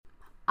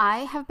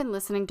I have been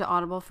listening to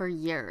Audible for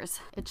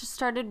years. It just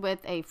started with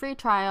a free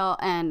trial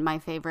and my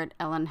favorite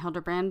Ellen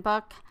Hildebrand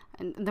book.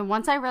 And then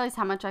once I realized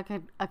how much I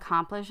could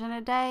accomplish in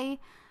a day,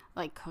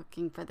 like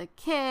cooking for the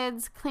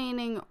kids,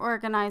 cleaning,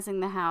 organizing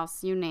the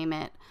house, you name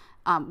it,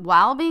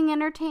 while being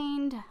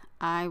entertained,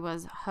 I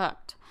was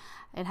hooked.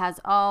 It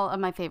has all of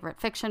my favorite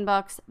fiction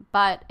books,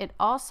 but it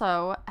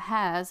also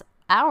has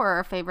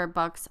our favorite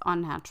books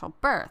on natural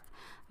birth,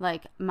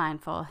 like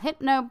Mindful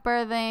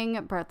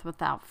Hypnobirthing, Birth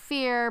Without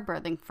Fear,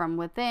 Birthing from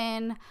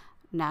Within,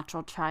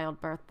 Natural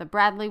Childbirth the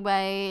Bradley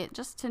Way,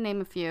 just to name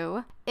a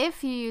few.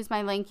 If you use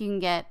my link, you can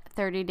get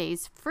 30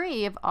 days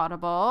free of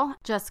Audible.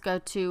 Just go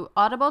to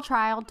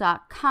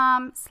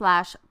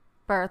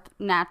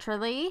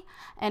audibletrial.com/birthnaturally,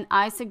 and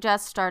I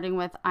suggest starting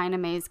with Ina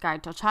May's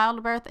Guide to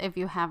Childbirth if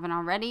you haven't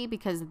already,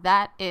 because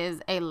that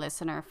is a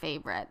listener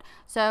favorite.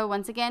 So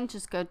once again,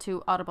 just go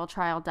to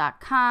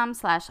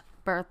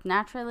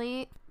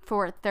audibletrial.com/birthnaturally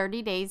for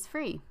 30 days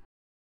free.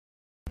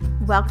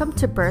 Welcome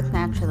to Birth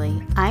Naturally.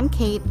 I'm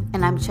Kate,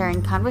 and I'm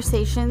sharing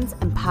conversations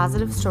and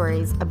positive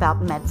stories about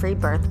med-free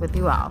birth with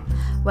you all.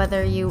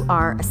 Whether you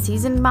are a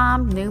seasoned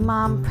mom, new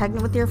mom,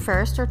 pregnant with your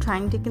first, or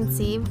trying to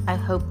conceive, I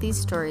hope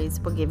these stories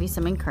will give you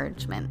some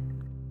encouragement.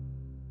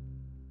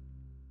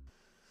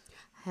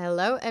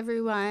 Hello,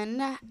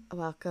 everyone.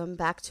 Welcome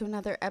back to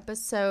another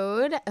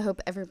episode. I hope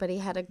everybody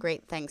had a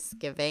great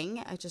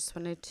Thanksgiving. I just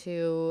wanted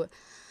to...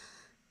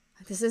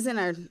 This isn't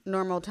our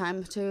normal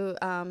time to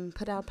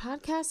put out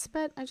podcasts,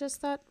 but I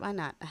just thought, why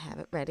not? I have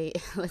it ready.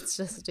 Let's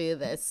just do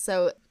this.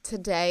 So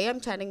today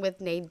I'm chatting with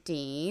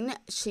Nadine.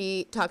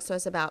 She talks to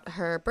us about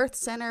her birth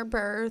center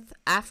birth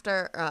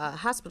after a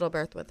hospital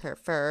birth with her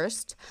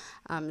first.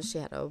 She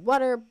had a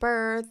water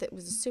birth. It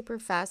was a super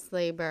fast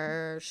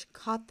labor. She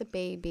caught the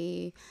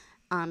baby.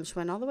 She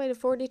went all the way to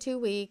 42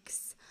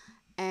 weeks.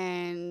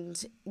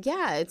 And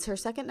yeah, it's her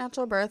second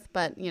natural birth,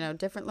 but,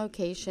 different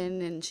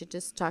location. And she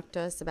just talked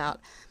to us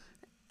about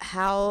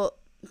how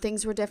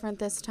things were different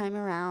this time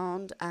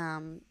around.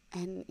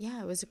 And yeah,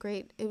 it was a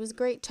great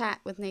chat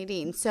with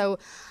Nadine. So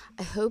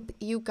I hope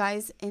you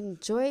guys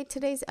enjoyed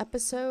today's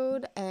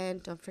episode,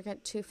 and don't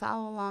forget to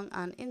follow along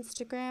on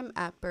Instagram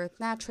at Birth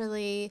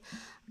Naturally.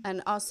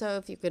 And also,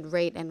 if you could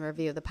rate and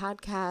review the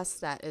podcast,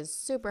 that is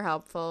super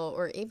helpful,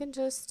 or even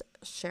just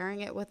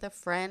sharing it with a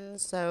friend.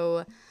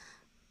 So,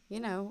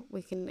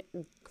 we can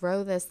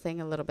grow this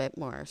thing a little bit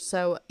more.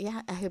 So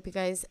yeah, I hope you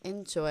guys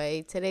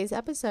enjoy today's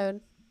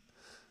episode.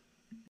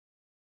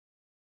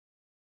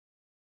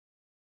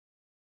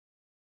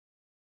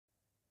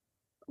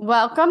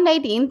 Welcome,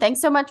 Nadine.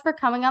 Thanks so much for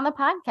coming on the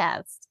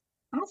podcast.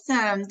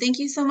 Awesome. Thank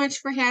you so much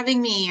for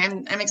having me.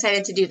 I'm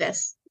excited to do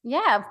this.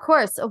 Yeah, of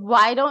course.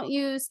 Why don't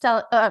you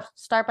start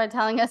by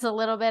telling us a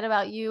little bit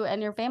about you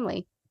and your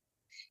family?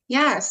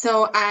 Yeah,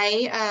 so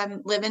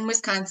I live in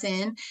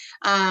Wisconsin,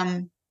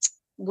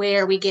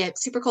 where we get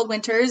super cold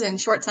winters and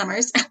short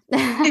summers, but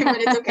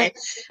it's okay.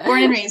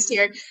 Born and raised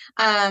here.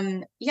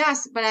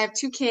 Yes, but I have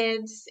 2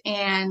 kids,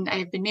 and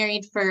I've been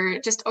married for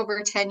just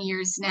over 10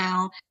 years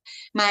now.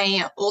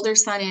 My older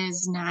son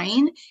is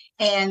 9,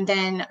 and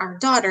then our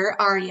daughter,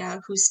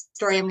 Arya, whose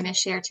story I'm going to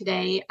share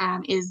today,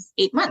 is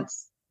 8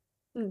 months.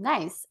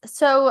 Nice.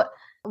 So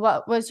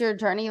what was your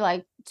journey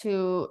like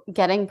to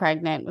getting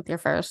pregnant with your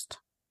first?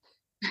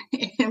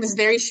 It was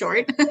very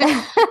short.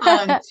 My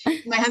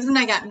husband and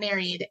I got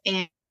married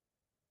and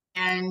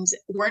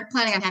weren't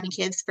planning on having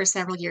kids for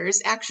several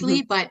years,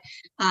 actually. Mm-hmm. But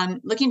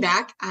looking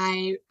back,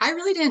 I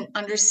really didn't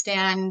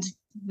understand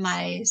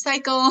my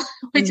cycle,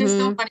 which is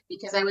so funny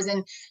because I was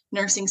in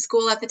nursing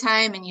school at the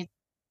time, and you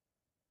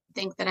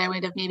think that I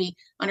would have maybe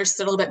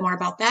understood a little bit more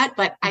about that,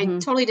 but I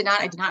totally did not.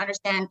 I did not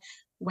understand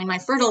when my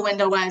fertile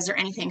window was or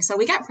anything. So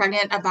we got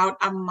pregnant about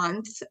a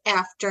month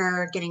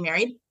after getting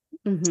married,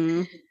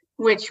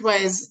 which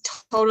was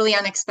totally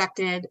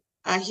unexpected,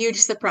 a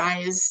huge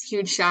surprise,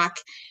 huge shock.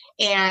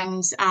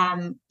 And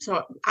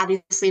so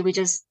obviously we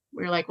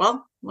were like,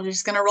 well, we're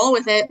just going to roll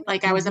with it.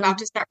 Like I was about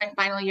to start my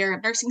final year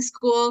of nursing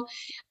school,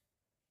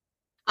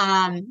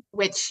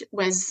 which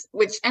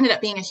ended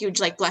up being a huge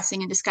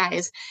blessing in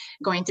disguise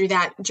going through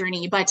that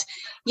journey. But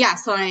yeah,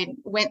 so I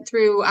went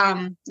through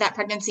that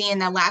pregnancy. In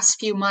the last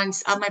few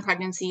months of my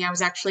pregnancy, I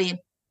was actually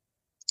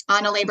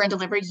on a labor and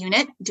delivery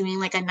unit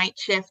doing a night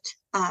shift,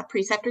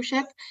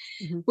 preceptorship,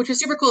 which was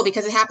super cool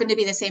because it happened to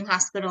be the same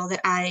hospital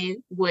that I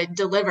would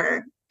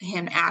deliver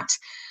him at.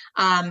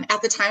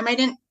 At the time,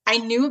 I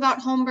knew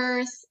about home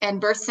birth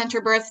and birth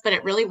center birth, but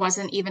it really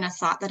wasn't even a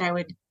thought that I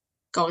would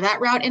go that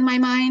route in my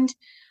mind.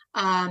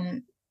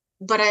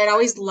 But I had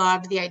always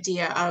loved the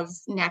idea of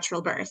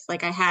natural birth.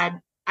 I had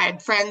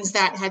friends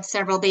that had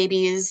several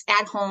babies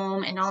at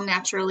home and all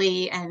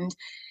naturally, and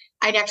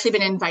I'd actually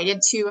been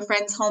invited to a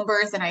friend's home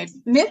birth, and I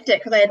missed it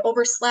because I had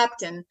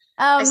overslept, and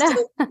I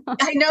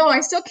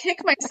still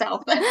kick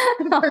myself for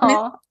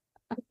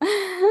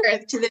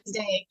birth to this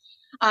day.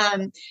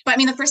 But I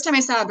mean, the first time I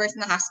saw a birth in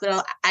the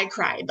hospital, I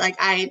cried.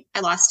 I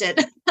lost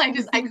it.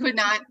 I could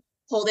not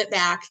hold it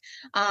back.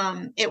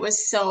 It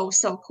was so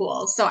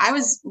cool. So I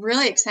was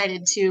really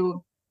excited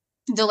to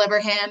deliver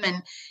him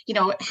and,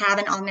 have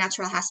an all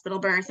natural hospital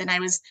birth. And I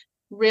was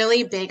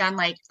really big on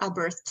like a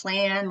birth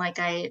plan. Like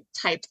I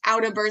typed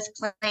out a birth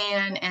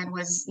plan and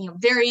was,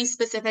 very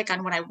specific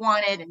on what I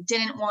wanted and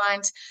didn't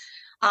want.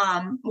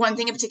 One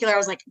thing in particular, I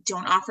was like,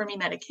 don't offer me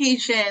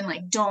medication.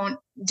 Like, don't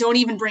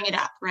even bring it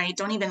up, right?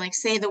 Don't even like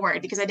say the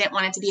word, because I didn't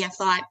want it to be a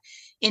thought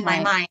in my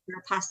Right. mind or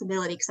a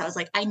possibility. Cause I was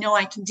like, I know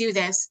I can do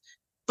this,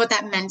 but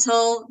that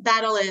mental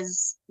battle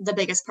is the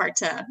biggest part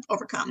to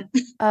overcome.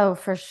 Oh,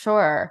 for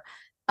sure.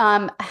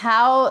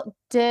 How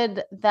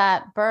did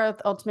that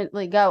birth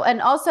ultimately go?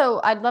 And also,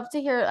 I'd love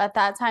to hear at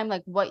that time,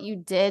 like what you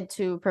did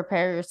to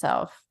prepare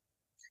yourself.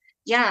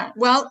 Yeah.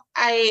 Well,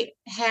 I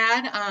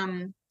had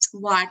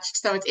watched,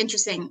 so it's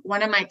interesting.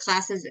 One of my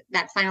classes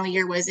that final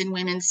year was in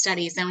women's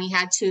studies, and we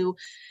had to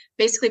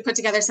basically put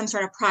together some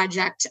sort of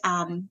project,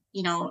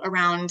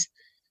 around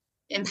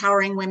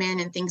empowering women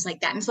and things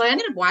like that. And so I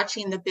ended up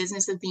watching The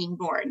Business of Being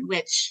Born,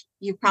 which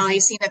you've probably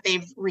Mhm. seen that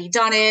they've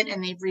redone it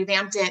and they've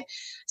revamped it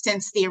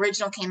since the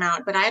original came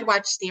out. But I had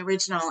watched the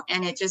original,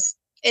 and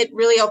it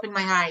really opened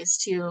my eyes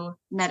to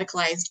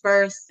medicalized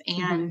birth.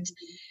 Mhm.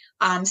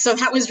 And so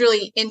that was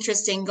really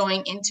interesting,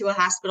 going into a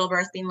hospital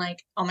birth, being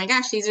like, oh my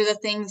gosh, these are the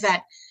things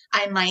that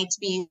I might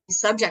be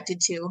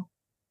subjected to.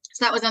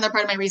 So that was another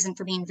part of my reason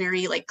for being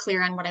very like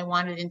clear on what I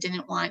wanted and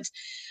didn't want.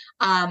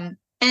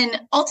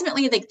 And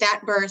ultimately, like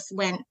that birth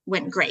went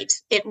great.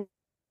 It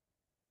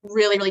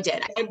really, really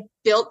did. I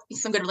built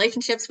some good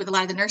relationships with a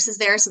lot of the nurses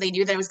there, so they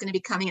knew that I was going to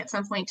be coming at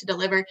some point to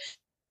deliver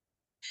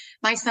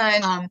my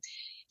son. I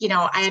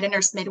had a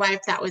nurse midwife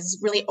that was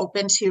really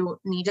open to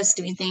me just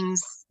doing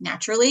things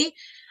naturally.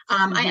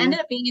 I Mhm. ended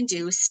up being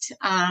induced,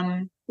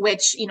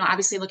 which,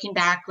 obviously looking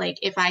back, like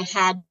if I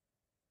had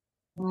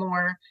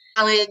more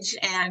knowledge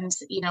and,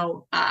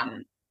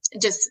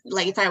 just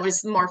like if I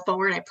was more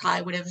forward, I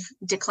probably would have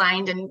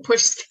declined and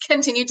pushed,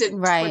 continued to push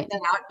Right.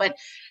 that out. But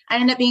I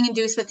ended up being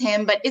induced with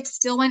him, but it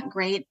still went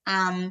great.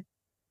 I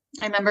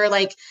remember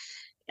like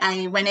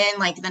I went in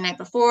like the night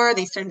before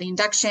they started the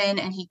induction,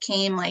 and he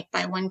came like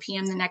by 1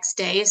 p.m. the next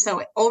day.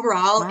 So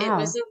overall, Wow. yeah,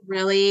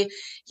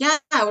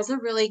 it was a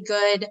really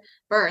good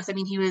birth. I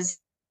mean, he was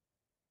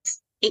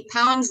 8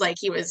 pounds, like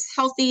he was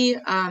healthy.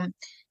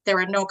 There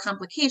were no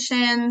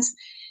complications.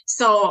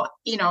 So,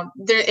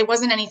 it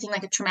wasn't anything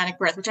like a traumatic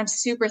birth, which I'm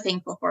super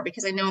thankful for,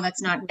 because I know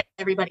that's not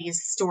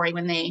everybody's story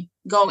when they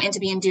go in to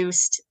be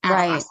induced at a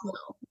Right.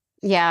 hospital.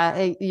 Yeah,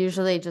 it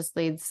usually just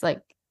leads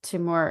like to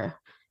more,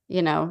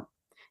 you know,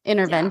 Yeah,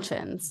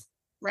 interventions.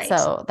 right.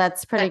 So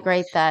that's pretty But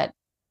great that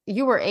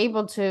you were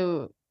able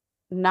to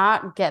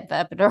not get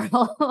the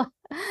epidural.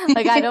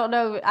 Like I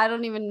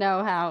don't even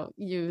know how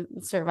you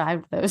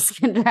survived those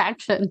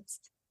contractions.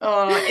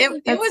 Oh,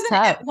 it That's wasn't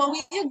tough. well,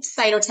 we had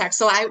cytotech.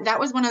 So that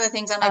was one of the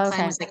things on my Oh, plan,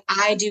 okay. was like,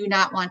 I do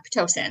not want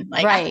Pitocin.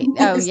 Like I Right.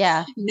 Oh, was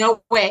yeah.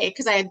 no way,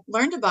 because I had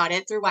learned about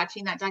it through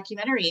watching that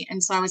documentary.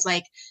 And so I was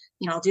like,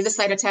 I'll do the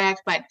cytotech.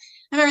 But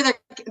I remember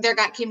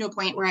came to a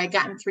point where I had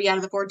gotten 3 out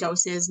of the 4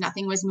 doses,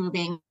 nothing was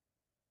moving.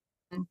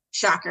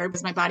 Shocker,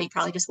 because my body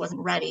probably just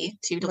wasn't ready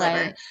to deliver.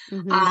 Right.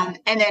 Hmm.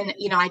 And then,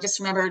 I just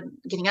remember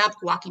getting up,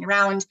 walking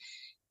around,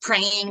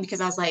 praying,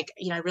 because I was like,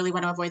 I really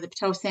want to avoid the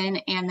Pitocin.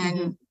 And Hmm.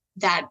 then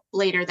that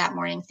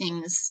morning,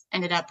 things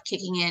ended up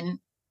kicking in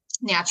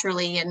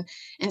naturally and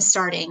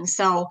starting.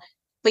 So,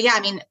 but yeah, I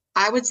mean,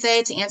 I would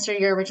say, to answer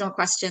your original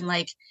question,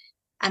 like,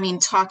 I mean,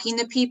 talking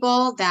to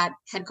people that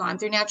had gone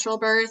through natural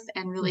birth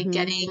and really Hmm.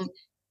 getting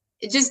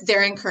just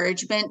their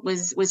encouragement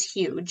was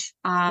huge.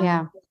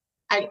 Yeah.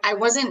 I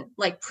wasn't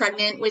like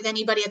pregnant with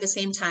anybody at the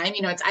same time.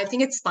 I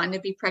think it's fun to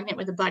be pregnant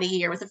with a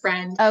buddy or with a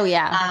friend, Oh,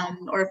 yeah.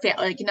 or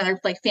like another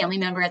like family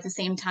member at the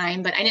same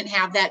time. But I didn't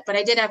have that. But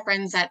I did have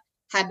friends that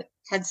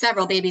had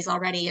several babies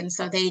already, and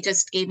so they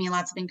just gave me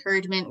lots of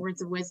encouragement,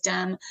 words of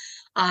wisdom.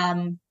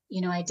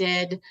 I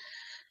did.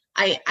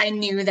 I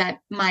knew that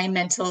my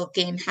mental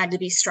game had to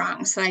be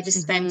strong, so I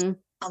just spent Hmm.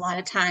 a lot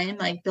of time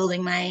like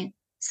building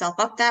myself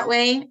up that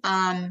way.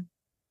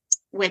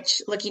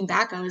 Which, looking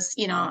back,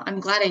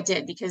 I'm glad I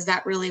did, because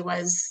that really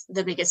was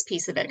the biggest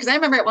piece of it. Because I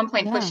remember at one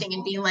point Yeah. pushing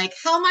and being like,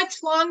 how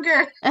much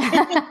longer? Yeah,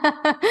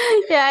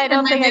 I And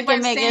don't my think I can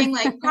midwife make saying it.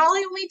 like,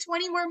 probably only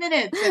 20 more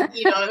minutes. And,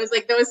 it was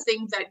like those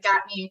things that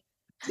got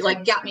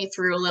me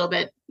through a little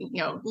bit,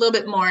 a little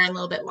bit more and a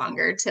little bit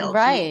longer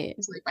Right.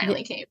 until he Yeah,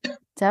 finally came.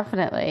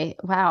 definitely.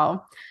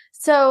 Wow.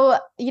 So,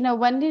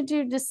 when did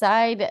you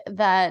decide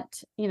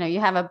that, you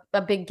have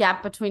a big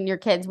gap between your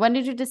kids? When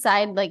did you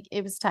decide like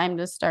it was time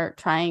to start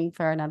trying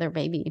for another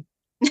baby?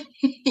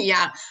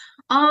 Yeah.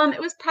 It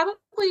was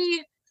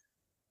probably,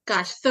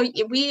 gosh, so we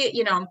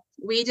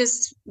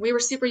were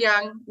super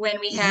young when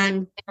we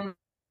had Hmm.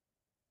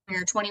 we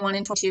were 21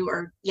 and 22,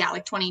 or yeah,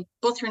 like 20,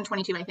 both turned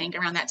 22, I think,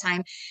 around that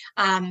time.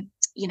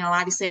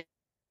 Obviously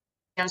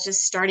I was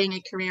just starting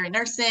a career in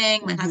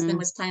nursing. My husband Hmm.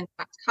 was planning to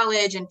go to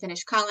college and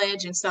finish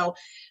college. And so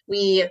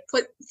we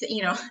put,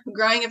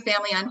 growing a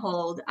family on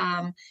hold,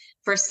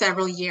 for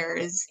several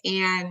years.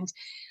 And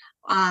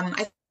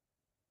I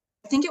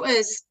think it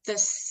was the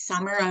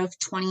summer of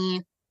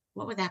 2020.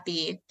 what would that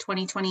be?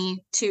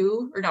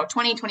 2022 or no,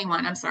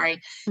 2021. I'm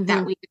sorry, that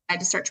Mm-hmm. we had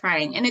to start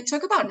trying. And it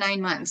took about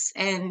 9 months.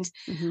 And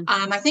Mm-hmm.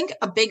 I think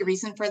a big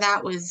reason for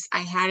that was I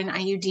had an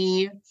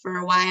IUD for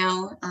a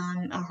while,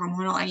 a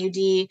hormonal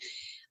IUD,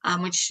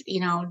 which,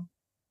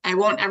 I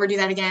won't ever do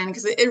that again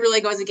because it really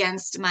goes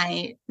against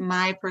my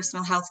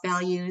personal health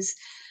values.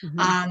 Mm-hmm.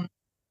 Um,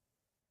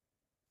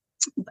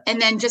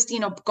 and then just,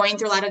 going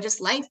through a lot of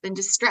just life and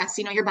just stress,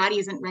 your body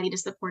isn't ready to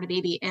support a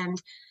baby. And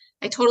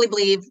I totally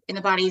believe in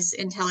the body's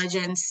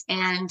intelligence.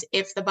 And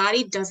if the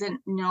body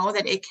doesn't know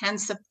that it can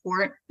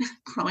support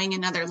growing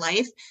another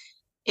life,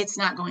 it's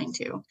not going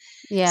to.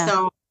 Yeah.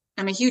 So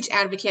I'm a huge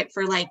advocate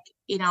for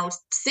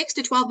 6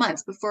 to 12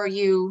 months before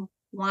you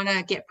want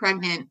to get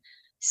pregnant,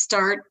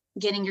 start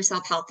getting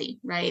yourself healthy,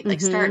 right? Like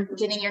Mm-hmm. start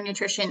getting your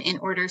nutrition in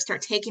order,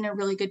 start taking a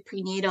really good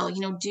prenatal,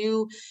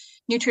 do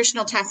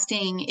nutritional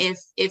testing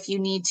if you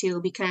need to,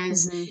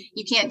 because Mm-hmm.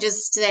 you can't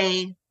just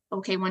say,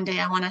 okay, one day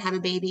I want to have a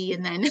baby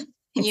and then,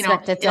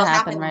 Expect it to it'll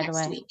happen happen right next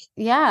away. week.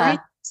 Yeah. Right?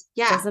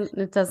 Yeah.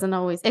 It doesn't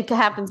always, it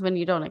happens when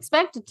you don't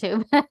expect it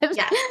to,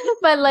 Yes.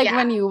 but like Yeah.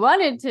 when you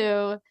want it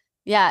to,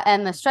 yeah.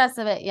 And the stress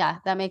of it. Yeah.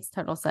 That makes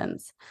total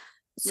sense.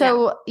 Yeah.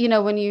 So,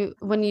 when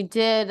you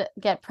did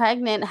get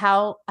pregnant,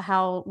 how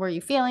were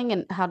you feeling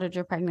and how did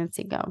your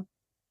pregnancy go?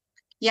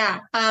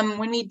 Yeah.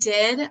 When we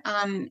did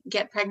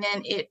get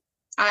pregnant,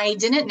 I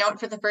didn't know it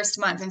for the first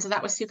month. And so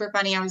that was super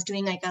funny. I was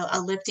doing like a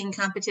lifting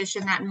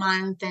competition that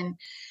month and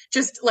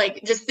just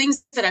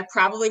things that I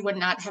probably would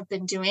not have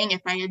been doing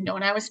if I had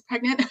known I was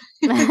pregnant.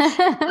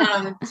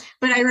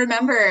 But I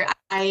remember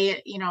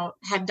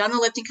had done the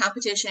lifting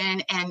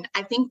competition, and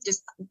I think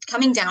just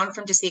coming down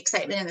from just the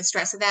excitement and the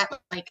stress of that,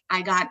 like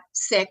I got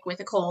sick with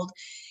a cold.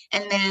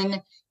 And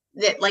then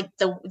that like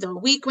the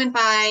week went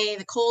by,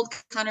 the cold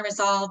kind of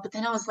resolved, but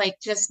then I was like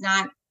just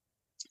not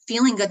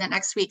feeling good that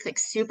next week, like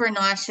super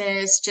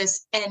nauseous,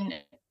 just and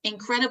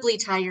incredibly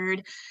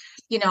tired.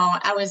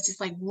 I was just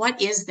like, what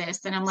is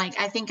this? And I'm like,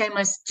 I think I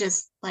must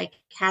just like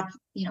have,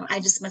 I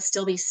just must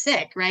still be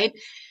sick, right?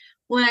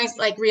 When I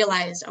like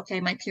realized, okay,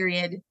 my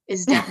period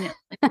is definitely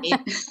late.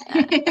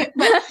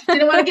 But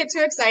didn't want to get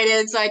too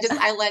excited. So I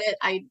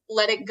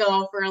let it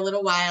go for a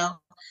little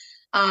while.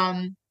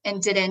 And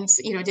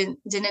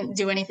didn't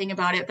do anything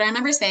about it. But I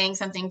remember saying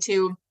something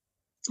to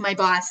my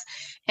boss,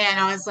 and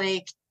I was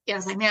like,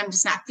 man, I'm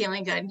just not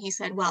feeling good. And he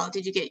said, well,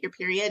 did you get your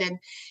period? And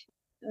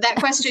that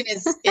question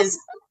is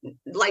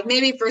like,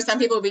 maybe for some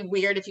people it'd be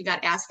weird if you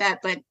got asked that,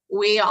 but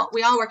we all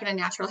work in a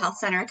natural health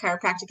center, a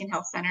chiropractic and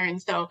health center.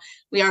 And so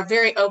we are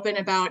very open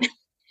about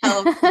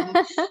health.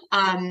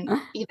 And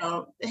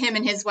him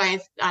and his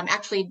wife,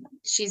 actually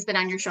she's been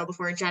on your show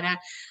before, Jenna.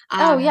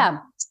 Oh um, yeah.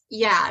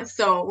 yeah,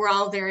 so we're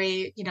all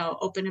very,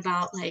 open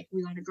about like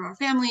we want to grow our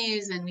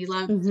families and we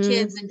love Mm-hmm.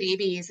 kids and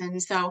babies.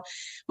 And so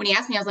when he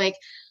asked me, I was like,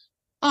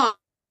 oh,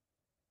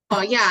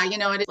 oh yeah,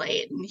 it is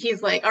late. And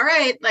he's like, all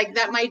right, like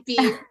that might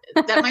be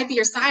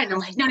your sign. And I'm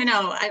like, no, no,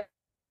 no,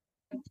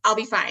 I'll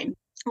be fine.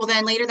 Well,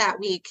 then later that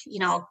week,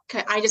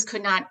 I just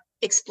could not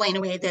explain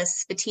away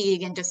this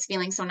fatigue and just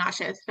feeling so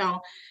nauseous.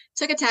 So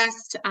took a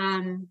test.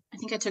 I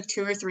think I took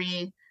two or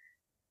three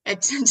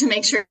to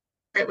make sure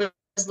it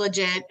was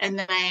legit. And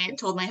then I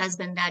told my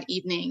husband that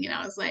evening, and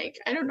I was like,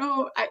 I don't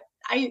know,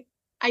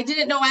 I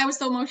didn't know why I was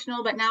so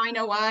emotional, but now I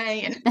know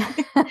why. And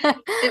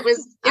it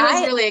was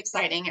I really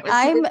exciting. It was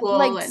super I'm cool.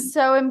 like And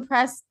so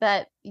impressed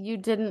that you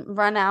didn't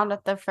run out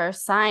at the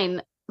first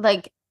sign.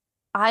 Like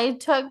I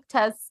took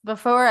tests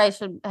before I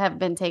should have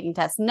been taking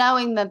tests,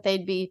 knowing that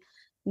they'd be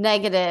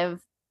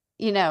negative,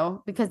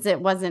 because it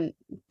wasn't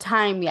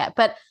time yet.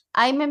 But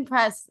I'm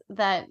impressed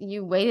that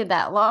you waited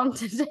that long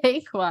to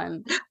take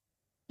one.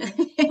 I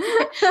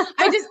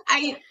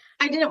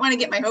didn't want to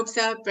get my hopes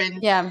up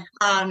and Yeah.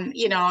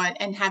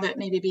 and have it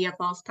maybe be a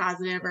false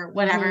positive or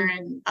whatever.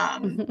 Hmm.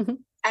 And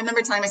I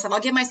remember telling myself I'll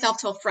give myself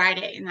till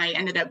Friday, and I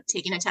ended up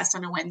taking a test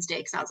on a Wednesday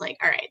because I was like,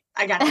 all right,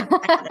 I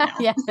gotta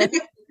Yeah. know.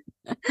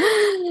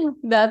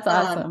 That's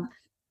um, awesome.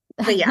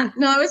 but yeah,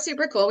 no, it was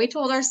super cool. We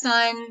told our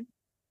son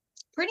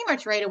pretty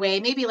much right away,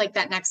 maybe like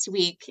that next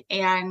week,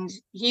 and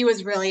he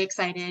was really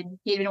excited.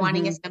 He'd been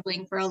wanting a Hmm.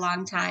 sibling for a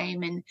long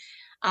time, and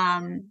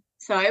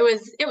so it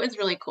was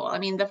really cool. I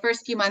mean, the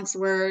first few months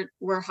were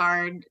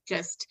hard.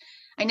 Just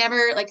I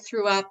never like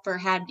threw up or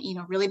had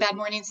really bad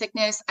morning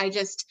sickness. I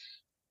just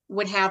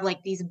would have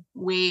like these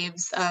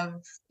waves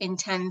of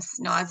intense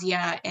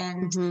nausea,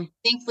 and Hmm.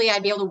 thankfully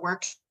I'd be able to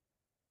work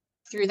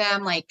through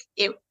them. Like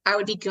I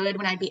would be good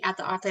when I'd be at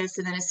the office,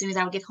 and then as soon as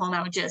I would get home,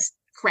 I would just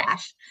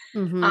crash.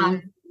 Hmm.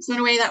 So in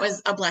a way, that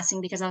was a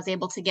blessing because I was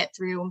able to get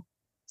through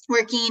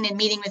working and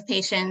meeting with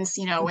patients,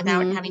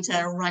 without Hmm. having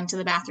to run to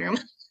the bathroom or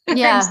something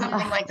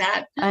Yeah. like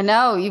that. I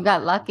know you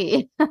got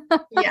lucky.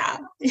 Yeah,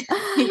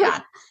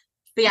 yeah.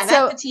 But yeah, that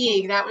So,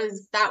 fatigue, that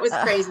was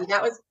crazy.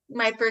 That was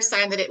my first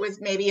sign that it was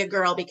maybe a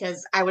girl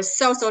because I was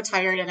so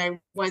tired, and I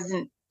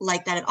wasn't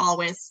like that at all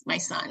with my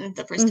son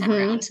the first time hmm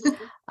around.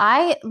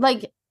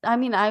 I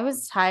mean, I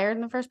was tired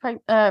in the first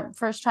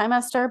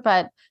trimester,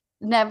 but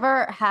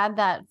never had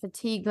that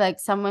fatigue. Like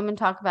some women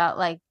talk about,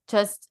 like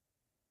just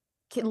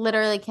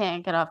literally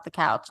can't get off the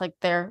couch. Like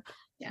they're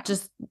Yeah.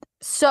 just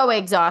so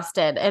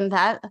exhausted. And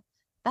that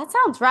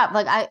sounds rough.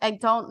 Like I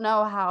don't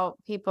know how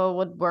people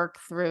would work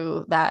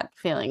through that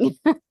feeling.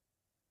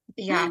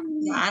 Yeah.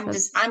 Yeah.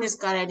 That's, I'm just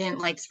glad I didn't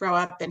like throw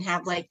up and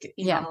have like,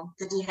 yeah.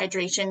 the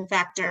dehydration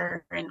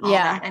factor and all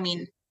Yeah. that. I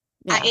mean,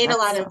 I Yeah. ate a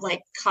lot That's of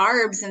like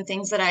carbs and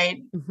things that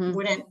I mhm.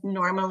 wouldn't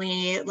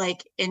normally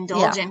like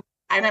indulge Yeah. in.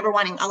 I remember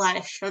wanting a lot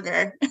of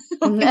sugar,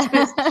 which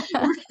was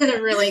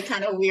really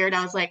kind of weird.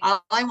 I was like,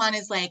 all I want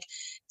is like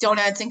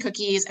donuts and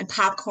cookies and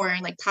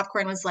popcorn. Like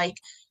popcorn was like,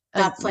 Uh,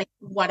 that's like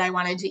what I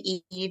wanted to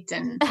eat.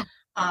 And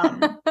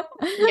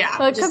yeah,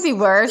 well, it could just be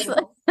worse.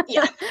 something.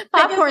 Yeah, I guess it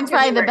Popcorn's could be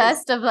probably the worse.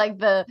 best of like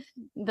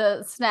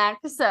the snack.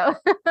 So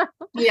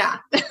Yeah.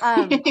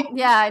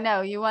 yeah, I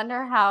know. You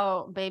wonder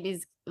how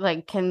babies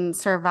like can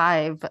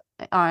survive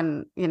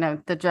on,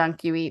 the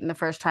junk you eat in the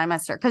first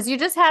trimester, because you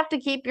just have to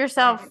keep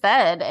yourself Right.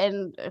 fed,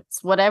 and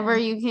it's whatever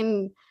Mhm. you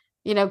can,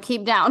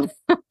 keep down.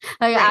 Like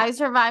Right. I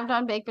survived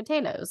on baked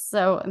potatoes.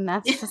 So, and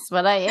that's just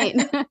what I ate.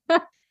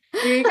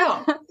 There you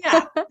go.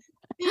 Yeah.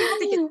 You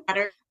hope it gets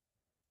better.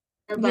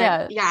 But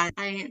Yeah. yeah,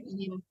 I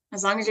mean,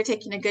 as long as you're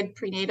taking a good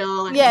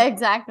prenatal Yeah, and,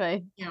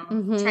 exactly. trying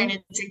Hmm.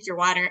 to drink your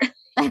water,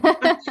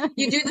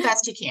 you do the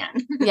best you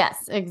can.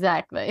 Yes,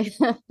 exactly.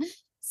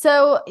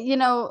 So,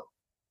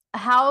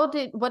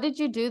 what did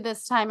you do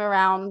this time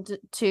around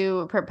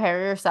to prepare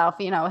yourself?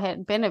 It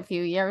had been a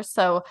few years.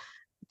 So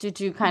did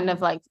you kind of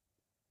Mhm. like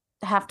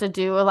have to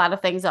do a lot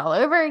of things all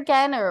over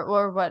again,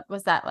 or what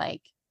was that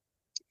like?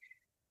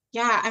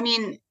 Yeah, I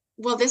mean,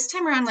 well, this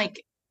time around,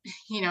 like,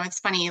 it's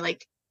funny,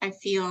 like, I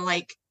feel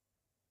like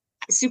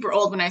super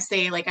old when I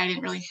say like I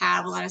didn't really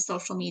have a lot of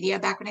social media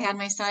back when I had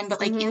my son, but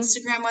like Mm-hmm.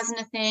 Instagram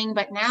wasn't a thing.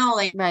 But now,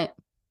 like, Right.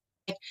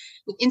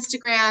 with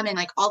Instagram and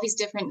like all these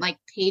different like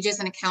pages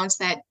and accounts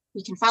that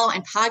we can follow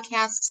and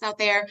podcasts out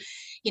there,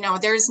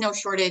 there's no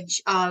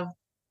shortage of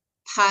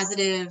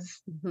positive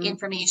Mm-hmm.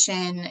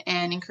 information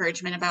and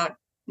encouragement about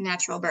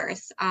natural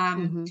birth.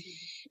 Mm-hmm.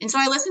 And so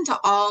I listen to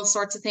all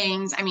sorts of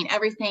things. I mean,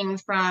 everything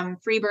from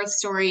free birth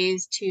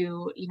stories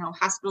to,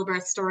 hospital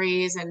birth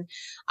stories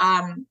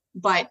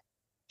but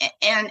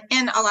and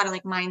a lot of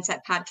like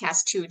mindset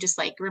podcasts too, just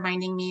like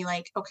reminding me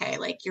like, okay,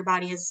 like your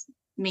body is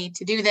made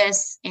to do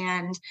this.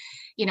 And,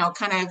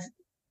 kind of,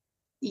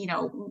 you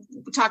know,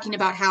 talking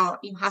about how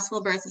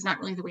hospital birth is not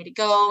really the way to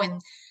go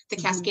and the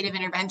Mm-hmm. cascade of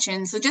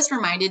intervention. So just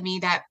reminded me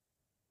that,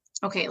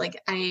 okay,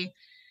 like I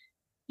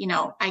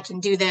can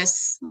do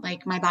this,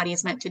 like my body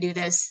is meant to do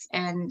this.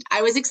 And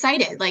I was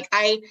excited. Like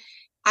I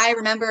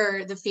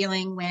remember the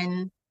feeling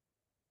when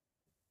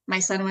my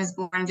son was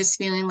born, just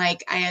feeling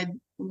like I had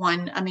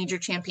won a major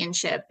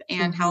championship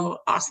and Mm-hmm. how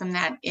awesome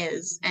that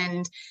is.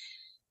 And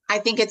I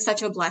think it's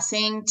such a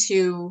blessing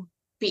to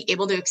be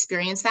able to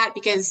experience that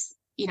because,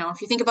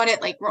 if you think about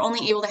it, like we're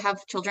only able to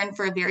have children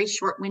for a very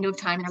short window of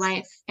time in our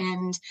life.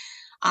 And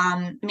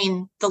I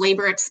mean, the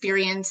labor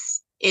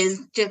experience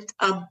is just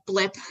a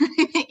blip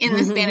in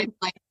the span of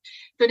life.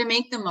 So to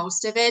make the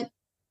most of it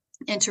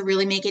and to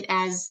really make it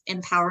as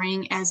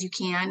empowering as you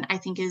can, I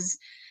think is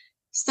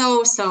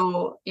so,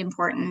 so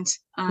important.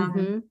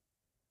 Mm-hmm.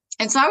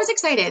 And so I was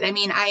excited. I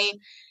mean, I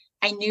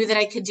knew that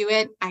I could do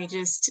it. I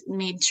just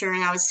made sure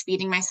I was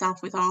feeding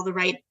myself with all the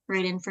right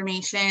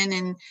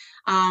information.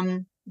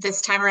 And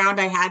this time around,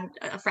 I had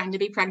a friend to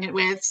be pregnant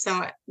with.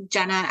 So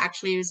Jenna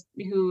actually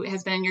who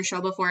has been in your show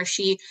before.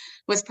 She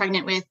was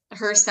pregnant with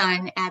her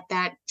son at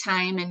that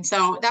time, and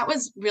so that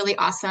was really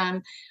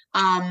awesome.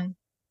 Um,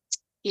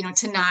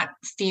 to not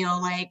feel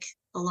like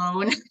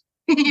alone.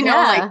 Like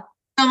Yeah.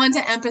 someone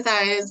to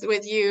empathize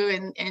with you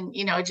and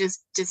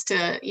just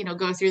to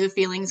go through the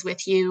feelings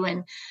with you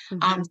and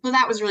Mm-hmm. so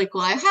that was really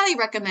cool. I highly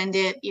recommend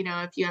it,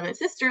 if you have a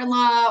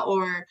sister-in-law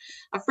or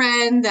a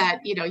friend that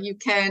you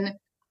can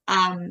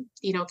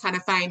kind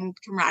of find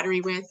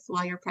camaraderie with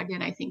while you're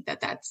pregnant. I think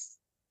that's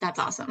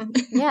awesome.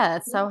 Yeah,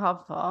 it's so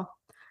helpful.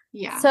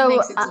 Yeah, it So,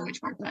 makes it so much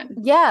more fun.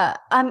 yeah,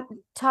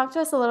 talk to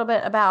us a little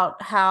bit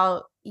about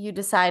how you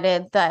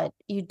decided that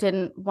you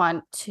didn't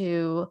want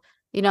to,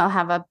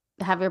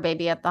 have your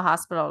baby at the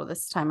hospital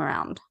this time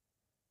around.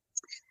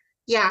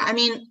 Yeah, I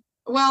mean,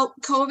 well,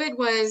 COVID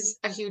was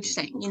a huge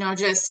thing,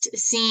 just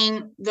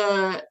seeing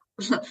the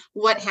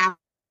what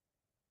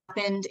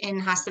happened in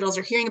hospitals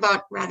or hearing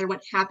about rather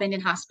what happened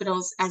in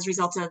hospitals as a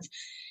result of,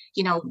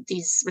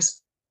 these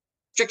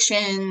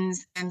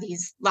restrictions and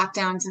these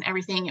lockdowns and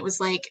everything. It was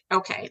like,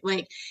 okay,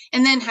 like,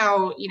 and then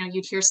how,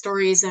 you'd hear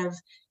stories of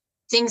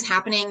things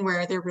happening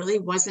where there really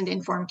wasn't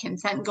informed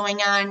consent going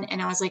on.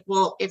 And I was like,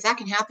 well, if that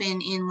can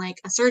happen in like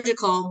a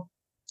surgical,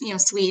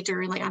 suite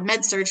or like a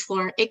med surg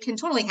floor, it can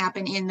totally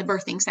happen in the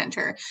birthing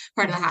center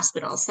part of the Mm-hmm.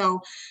 hospital.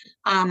 So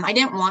I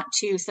didn't want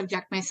to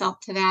subject myself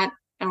to that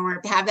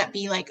or have that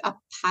be like a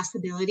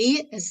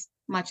possibility as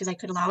much as I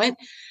could allow it.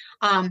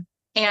 Um,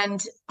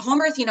 and home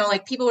birth,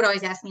 like people would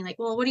always ask me like,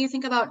 well, what do you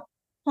think about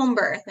home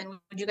birth? And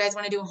would you guys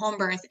want to do a home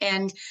birth?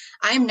 And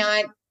I'm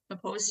not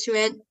opposed to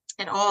it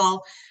at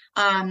all.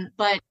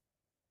 But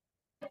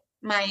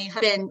my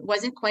husband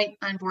wasn't quite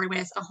on board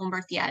with a home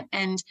birth yet.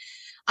 And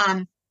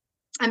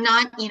I'm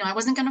not, I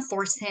wasn't going to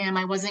force him.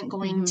 I wasn't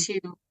going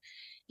Mm-hmm.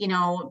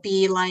 to,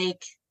 be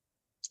like,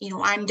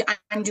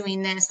 I'm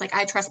doing this. Like,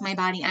 I trust my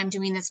body. I'm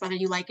doing this, whether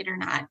you like it or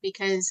not,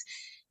 because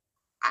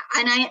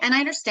and I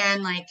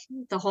understand like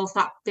the whole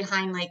thought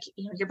behind like,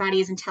 your body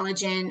is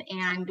intelligent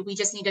and we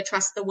just need to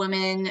trust the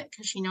woman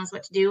because she knows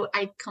what to do.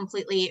 I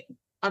completely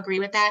agree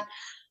with that.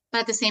 But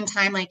at the same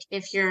time, like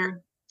if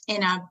you're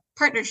in a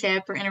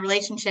partnership or in a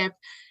relationship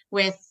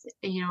with,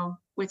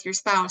 with your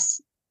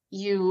spouse,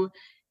 you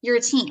you're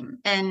a team.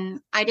 And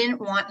I didn't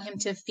want him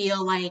to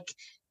feel like,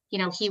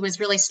 he was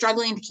really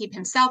struggling to keep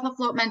himself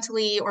afloat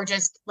mentally, or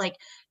just like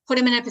put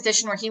him in a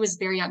position where he was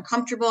very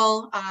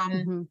uncomfortable.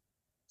 Mm-hmm.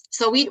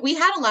 So we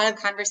had a lot of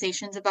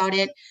conversations about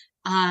it.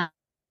 Um,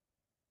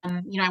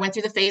 I went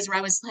through the phase where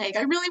I was like,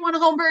 I really want a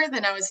home birth,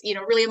 and I was,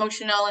 really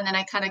emotional. And then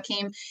I kind of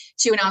came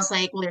to, and I was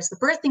like, well, there's the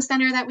birthing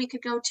center that we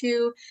could go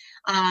to.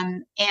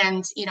 And,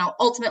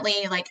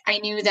 ultimately, like I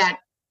knew that,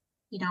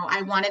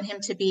 I wanted him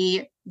to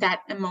be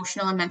that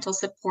emotional and mental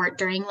support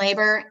during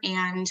labor.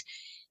 And,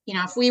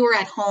 if we were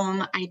at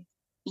home,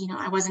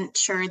 I wasn't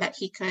sure that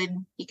he could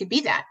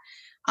be that.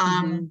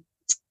 Mm-hmm. Um,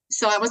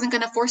 so I wasn't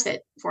going to force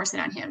it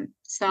on him.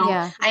 So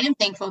Yeah. I am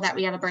thankful that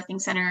we have a birthing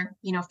center,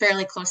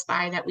 fairly close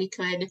by that we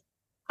could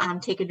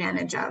take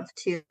advantage of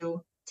to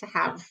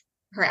have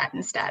her at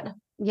instead.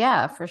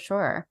 Yeah, for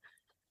sure.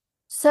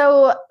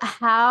 So,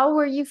 how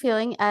were you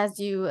feeling as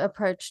you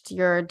approached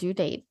your due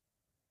date?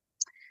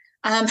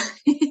 Um,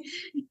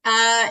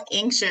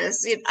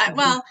 Anxious. Mm-hmm.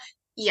 Well,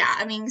 yeah.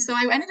 I mean, so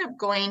I ended up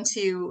going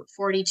to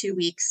 42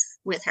 weeks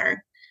with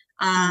her,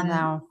 Oh, um,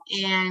 wow.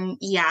 and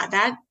yeah,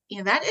 that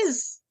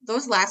is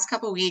those last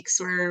couple weeks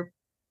were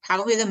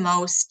probably the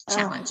most Oh,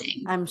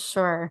 challenging. I'm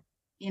sure.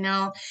 You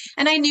know,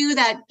 and I knew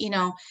that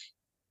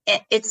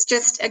it's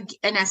just an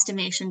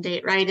estimation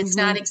date, right? It's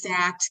Mm-hmm. not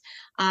exact.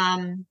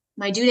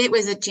 My due date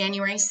was at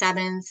January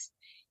 7th,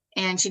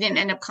 and she didn't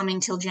end up coming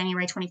till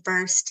January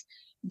 21st.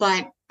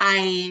 But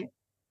I,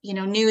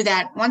 knew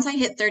that once I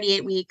hit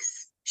 38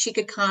 weeks, she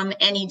could come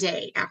any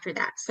day after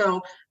that.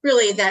 So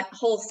really that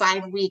whole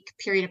 5 week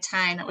period of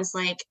time, it was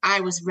like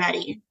I was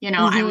ready. I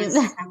Mm-hmm. was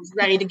I was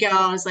ready to go.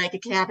 I was like,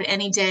 it could happen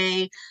any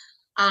day.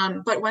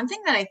 But one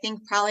thing that I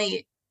think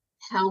probably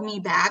held me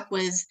back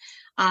was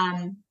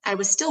I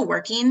was still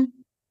working,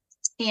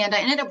 and I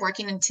ended up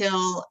working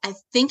until I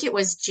think it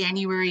was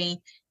January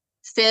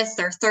 5th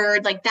or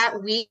 3rd, like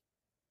that week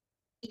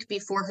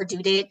before her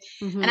due date.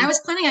 And Mm-hmm. I was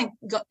planning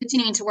on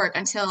continuing to work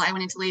until I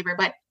went into labor,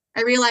 but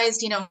I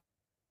realized,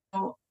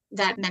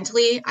 that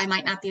mentally I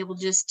might not be able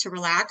just to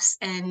relax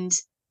and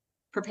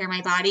prepare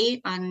my body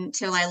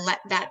until I let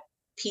that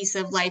piece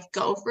of life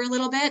go for a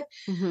little bit.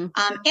 Mm-hmm.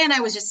 And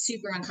I was just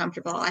super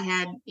uncomfortable. I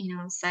had,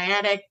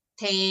 sciatic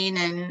pain,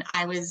 and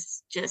I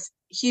was just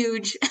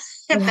huge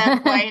at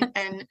that point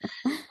and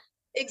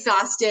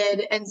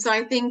exhausted. And so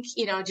I think,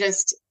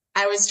 just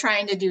I was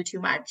trying to do too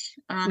much.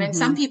 And Mm-hmm.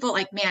 some people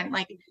like, man,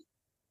 like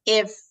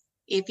if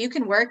you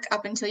can work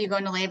up until you go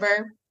into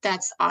labor,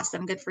 that's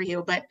awesome. Good for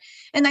you. But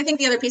and I think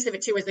the other piece of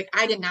it too was like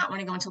I did not want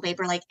to go into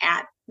labor like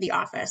at the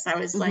office. I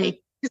was Mm-hmm. like,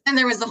 because then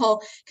there was the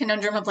whole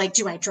conundrum of like,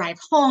 do I drive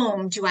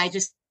home? Do I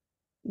just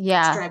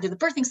Yeah. drive to the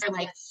birthing center?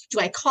 Like, do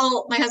I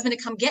call my husband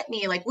to come get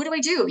me? Like, what do I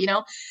do?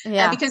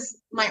 Yeah. Because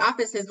my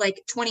office is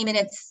like 20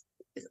 minutes,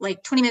 away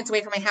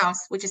from my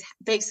house, which is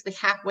basically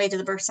halfway to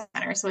the birth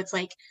center. So it's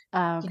like, you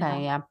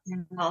Okay.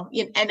 know,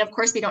 Yeah. and of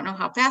course we don't know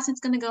how fast it's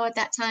going to go at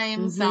that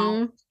time. So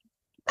Mm-hmm.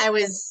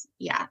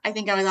 I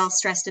think I was all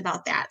stressed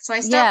about that. So I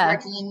stopped Yeah.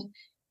 working,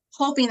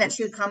 hoping that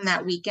she would come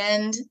that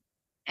weekend,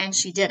 and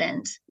she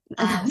didn't.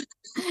 Um,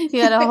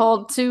 You had a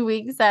whole 2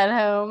 weeks at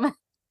home.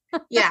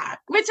 yeah,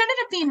 which ended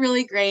up being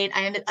really great.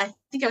 I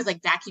think I was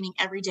like vacuuming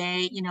every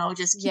day,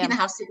 just keeping Yeah. the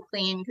house super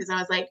clean because I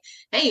was like,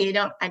 hey,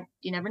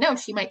 you never know,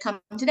 she might come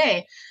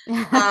today.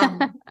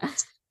 Um,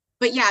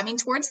 but yeah, I mean,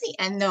 towards the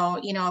end though,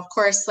 of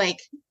course, like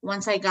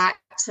once I got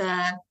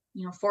to,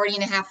 40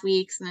 and a half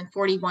weeks and then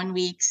 41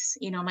 weeks,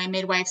 my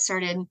midwife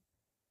started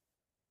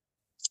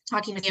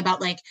talking to me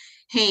about like,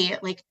 hey,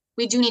 like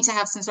we do need to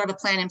have some sort of a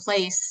plan in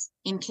place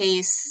in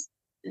case,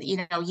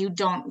 you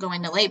don't go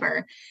into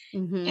labor.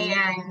 Mm-hmm.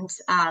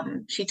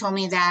 And she told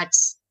me that,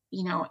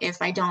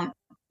 if I don't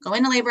go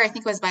into labor, I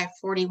think it was by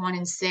 41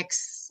 and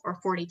 6 or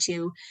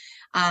 42,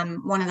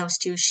 one of those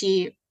two,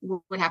 she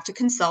would have to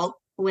consult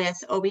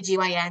with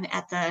OBGYN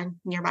at the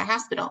nearby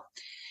hospital.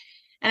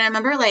 And I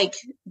remember like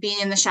being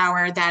in the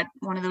shower that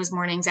one of those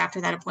mornings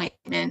after that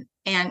appointment,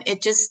 and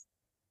it just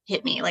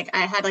hit me. Like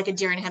I had like a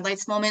deer in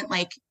headlights moment.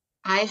 Like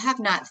I have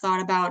not thought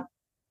about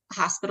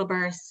hospital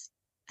birth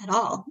at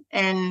all.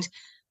 And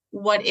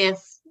what if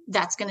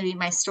that's going to be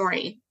my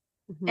story?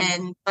 Mm-hmm.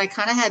 And I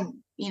kind of had,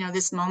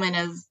 this moment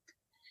of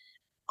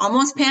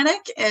almost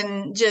panic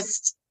and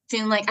just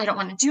feeling like I don't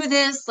want to do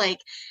this. Like,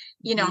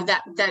 Mm-hmm.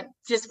 that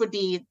just would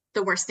be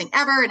the worst thing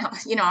ever. And,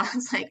 I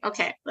was like,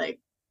 okay, like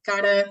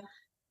gotta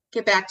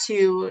get back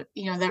to,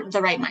 the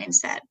right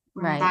mindset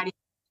where my Right. body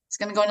is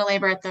going to go into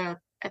labor at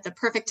the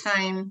perfect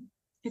time.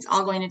 It's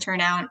all going to turn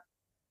out.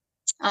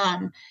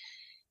 Um,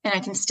 and I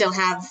can still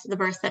have the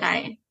birth that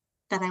I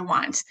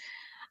want.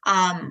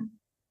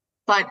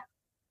 But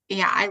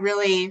yeah, I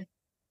really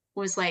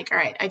was like, all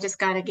right, I just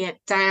got to get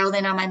dialed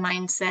in on my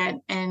mindset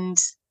and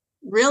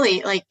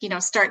really like,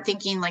 start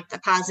thinking like the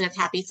positive,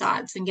 happy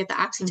thoughts and get the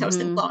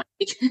oxytocin flowing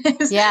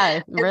because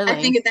Yeah, I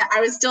really. think that I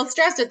was still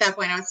stressed at that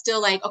point. I was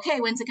still like, okay,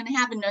 when's it going to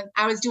happen?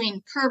 I was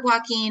doing curb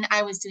walking.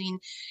 I was doing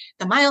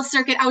the mile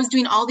circuit. I was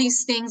doing all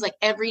these things like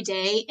every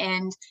day.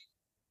 And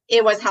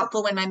it was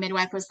helpful when my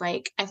midwife was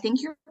like, I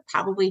think you're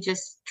probably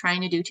just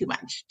trying to do too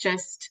much.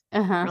 Just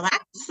Uh-huh.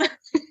 relax.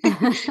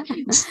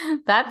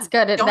 That's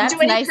good. Don't do That's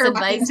any nice curb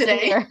walking advice to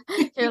today. hear.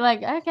 You're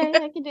like, okay,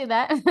 I can do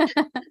that.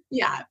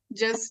 Yeah,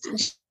 just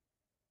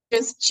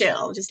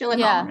chill, just chill at home.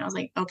 Yeah. And I was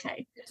like,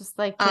 okay. Just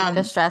like take the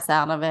Um, stress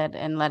out of it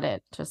and let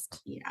it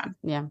just, yeah.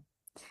 yeah.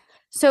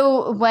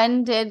 So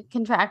when did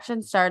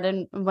contractions start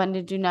and when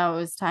did you know it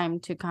was time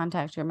to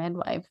contact your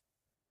midwife?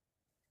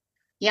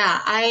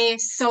 Yeah,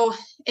 so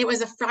it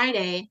was a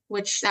Friday,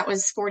 which that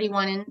was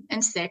 41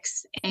 and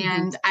 6. Mm-hmm.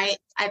 And I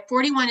at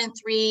 41 and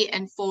 3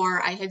 and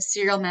 4, I had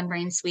serial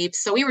membrane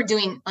sweeps. So we were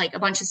doing like a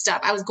bunch of stuff.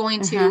 I was going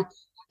Uh-huh.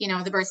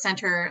 to, the birth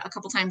center a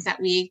couple times that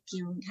week,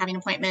 having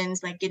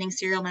appointments, like getting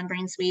serial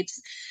membrane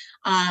sweeps.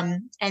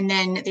 And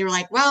then they were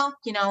like, well,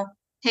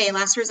 hey,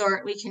 last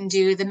resort, we can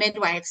do the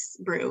midwife's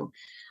brew.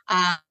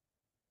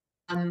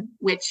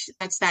 Which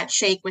that's that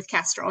shake with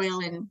castor oil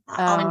and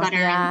almond Oh, butter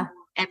and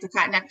yeah.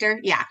 apricot nectar.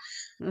 Yeah.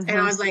 And I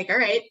Mm-hmm. was like, all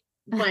right,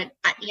 but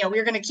we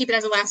were going to keep it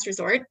as a last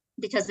resort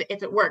because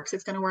if it works,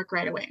 it's going to work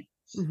right away.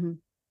 Mm-hmm.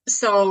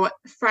 So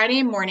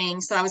Friday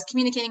morning, so I was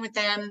communicating with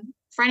them.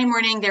 Friday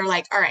morning, they were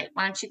like, all right,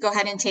 why don't you go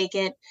ahead and take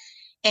it?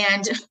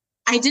 And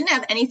I didn't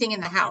have anything in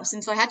the house.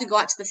 And so I had to go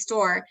out to the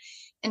store.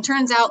 And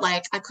turns out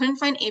like I couldn't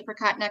find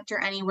apricot nectar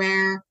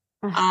anywhere.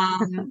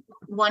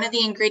 One of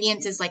the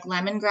ingredients is like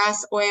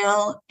lemongrass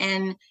oil.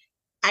 And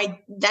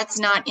that's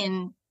not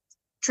in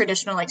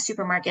traditional like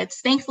supermarkets.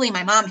 Thankfully,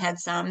 my mom had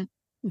some.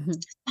 Mm-hmm.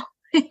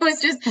 It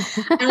was just,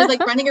 I was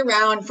like running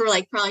around for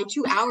like probably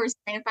 2 hours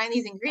trying to find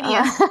these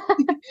ingredients.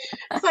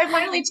 So I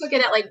finally took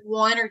it at like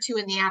 1 or 2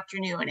 in the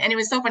afternoon. And it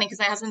was so funny because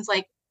my husband's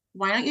like,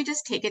 why don't you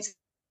just take it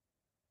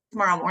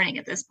tomorrow morning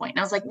at this point? And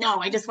I was like, no,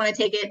 I just want to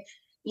take it,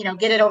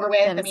 get it over with.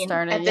 Get I it mean,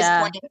 started. at this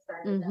Yeah. point, yeah,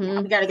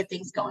 Mm-hmm. we got to get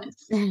things going.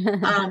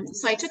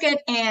 So I took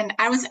it and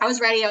I was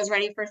ready. I was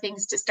ready for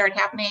things to start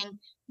happening,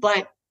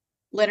 but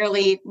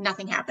literally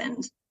nothing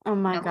happened. Oh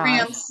my No gosh.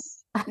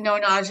 cramps, no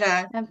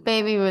nausea, That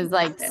baby was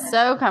like nothing.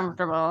 so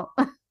comfortable.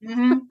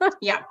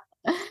 Yeah,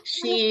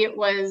 she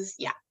was,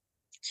 yeah,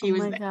 Oh she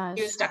was my there.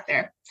 She was gosh. stuck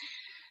there.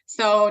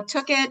 So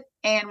took it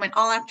and went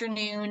all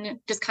afternoon,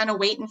 just kind of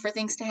waiting for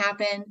things to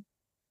happen.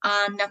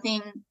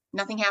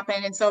 Nothing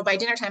happened. And so by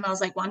dinner time, I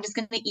was like, well, I'm just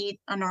going to eat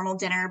a normal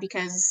dinner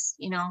because,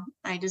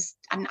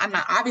 I'm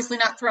not obviously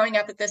not throwing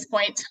up at this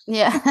point.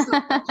 Yeah. So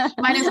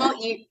might as well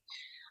eat.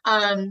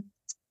 Um,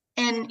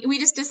 and we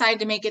just decided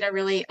to make it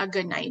a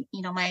good night.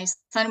 My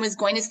son was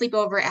going to sleep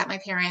over at my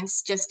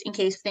parents just in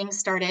case things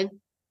started.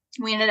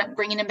 We ended up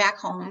bringing him back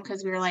home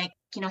because we were like,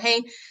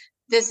 hey,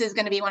 this is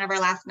going to be one of our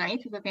last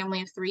nights with a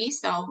family of 3.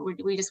 So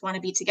we just want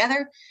to be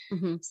together.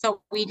 Mm-hmm.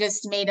 So we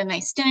just made a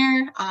nice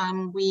dinner.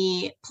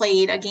 We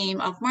played a game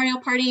of Mario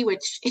Party,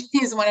 which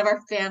is one of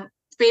our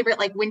favorite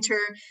like winter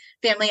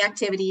family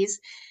activities.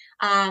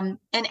 And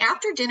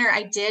after dinner,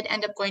 I did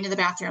end up going to the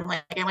bathroom.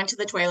 Like I went to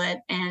the toilet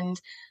and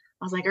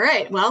I was like, all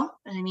right, well,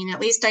 I mean,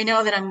 at least I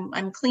know that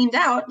I'm cleaned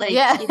out, like,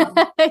 Yeah.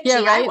 Yeah,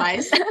 GI right.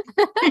 wise.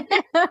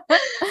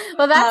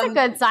 Well, that's a um,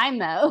 good sign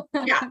though.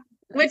 yeah,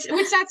 which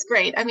that's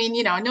great. I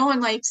mean, no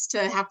one likes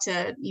to have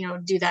to,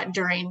 do that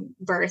during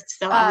birth.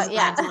 So I was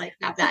glad to Yeah. like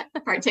have that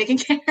part taken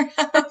care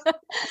of.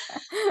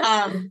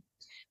 Um,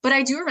 but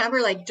I do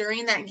remember like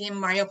during that game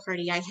Mario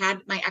Party, I had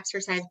my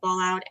exercise ball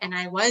out and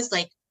I was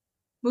like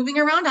moving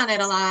around on it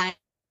a lot.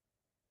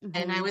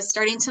 And I Mm-hmm. was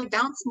starting to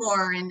bounce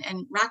more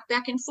and rock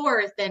back and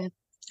forth. And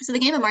so the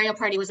game of Mario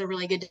Party was a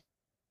really good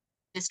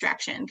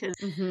distraction because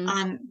Mm-hmm.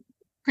 um,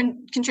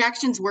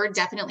 contractions were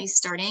definitely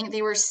starting.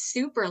 They were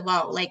super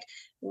low, like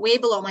way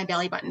below my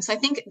belly button. So I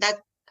think that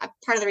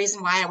part of the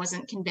reason why I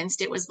wasn't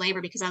convinced it was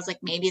labor because I was like,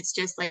 maybe it's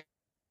just like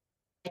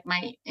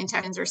my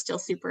intestines are still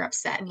super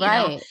upset,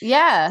 Right.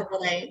 Yeah. for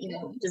what I,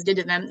 just did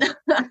to them.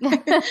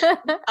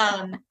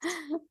 um,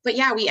 but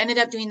yeah, we ended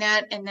up doing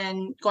that and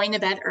then going to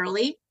bed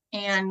early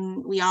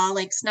and we all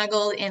like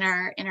snuggled in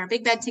our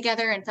big bed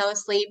together and fell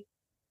asleep.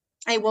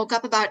 I woke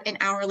up about an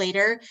hour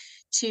later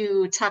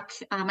to tuck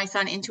my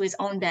son into his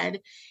own bed.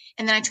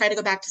 And then I tried to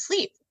go back to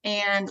sleep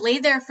and lay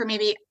there for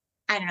maybe,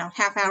 I don't know,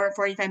 half hour,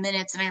 45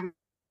 minutes. And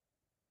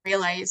I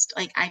realized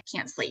like I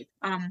can't sleep.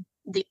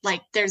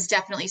 Like there's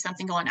definitely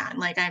something going on.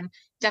 Like I'm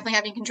definitely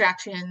having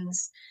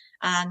contractions.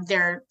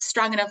 They're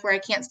strong enough where I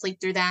can't sleep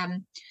through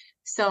them.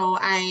 So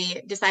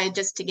I decided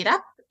just to get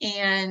up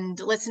and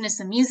listen to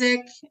some music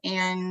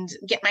and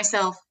get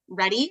myself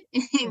ready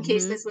in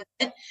case Mm-hmm. this was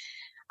it.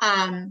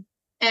 Um,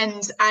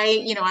 and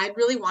I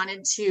really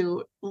wanted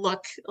to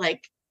look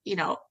like,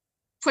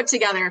 put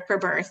together for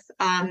birth.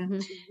 Mm-hmm.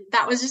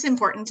 That was just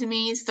important to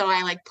me. So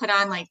I like put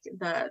on like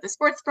the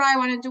sports bra I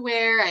wanted to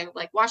wear. I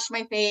like washed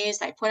my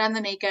face. I put on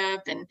the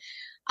makeup and,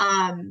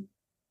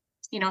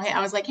 hey,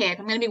 I was like, hey, if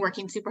I'm going to be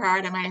working super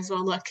hard, I might as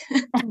well look,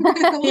 look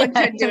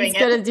good doing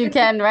as good it. as you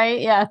can, right?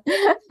 Yeah.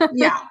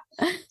 Yeah.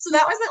 So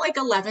that was at like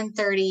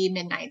 11:30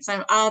 midnight. So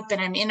I'm up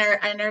and I'm in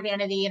our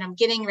vanity and I'm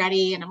getting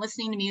ready and I'm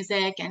listening to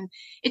music. And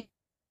it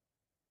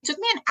took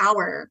me an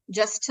hour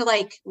just to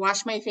like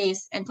wash my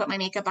face and put my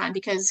makeup on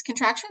because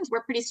contractions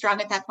were pretty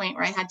strong at that point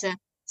where I had to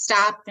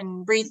stop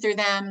and breathe through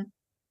them.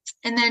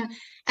 And then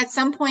at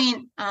some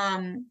point,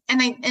 and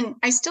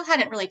I still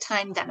hadn't really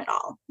timed them at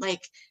all.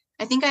 Like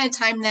I think I had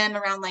timed them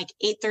around like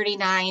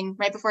 8:39,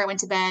 right before I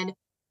went to bed.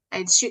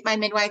 I'd shoot my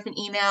midwife an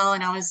email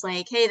and I was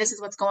like, hey, this is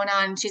what's going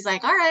on. And she's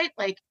like, all right,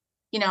 like,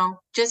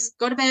 just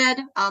go to bed.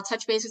 I'll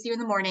touch base with you in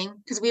the morning.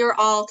 Because we were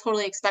all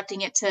totally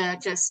expecting it to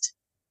just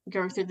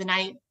go through the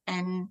night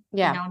and,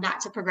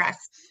 not to progress.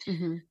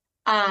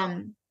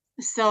 Mm-hmm.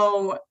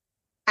 So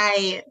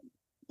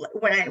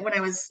when I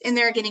was in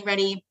there getting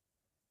ready,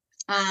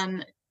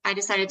 I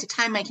decided to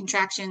time my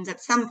contractions at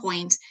some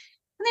point,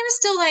 and they were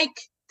still like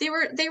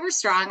they were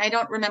strong. I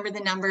don't remember the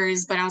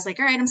numbers, but I was like,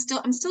 all right, I'm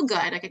still good.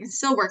 Like I can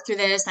still work through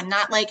this. I'm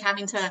not like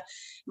having to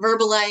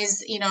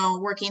verbalize,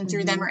 working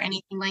through them or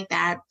anything like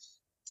that.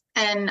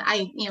 And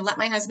I, let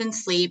my husband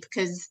sleep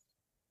because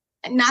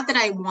not that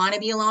I want to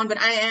be alone,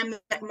 but I am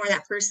more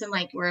that person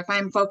like where if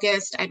I'm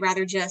focused, I'd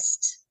rather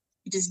just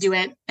do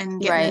it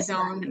and get in the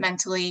zone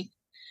mentally.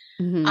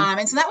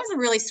 And so that was a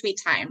really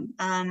sweet time.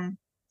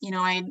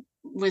 I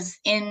was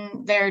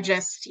in there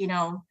just,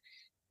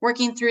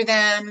 working through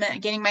them,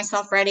 getting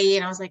myself ready.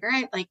 And I was like, all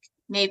right, like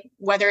maybe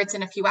whether it's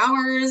in a few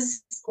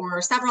hours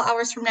or several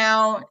hours from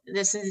now,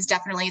 it's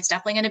definitely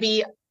going to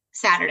be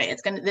Saturday.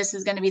 This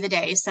is going to be the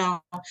day.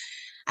 So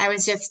I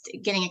was just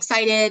getting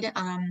excited,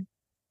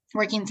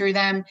 working through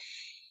them.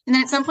 And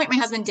then at some point my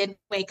husband did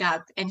wake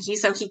up and he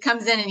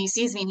comes in and he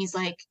sees me and he's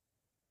like,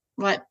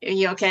 what, are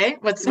you okay?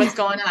 What's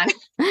going on?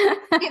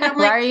 And I'm like,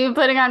 why are you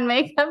putting on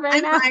makeup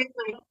right now?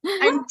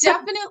 I'm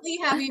definitely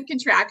having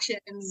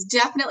contractions.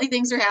 Definitely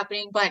things are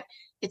happening, but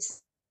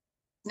it's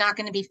not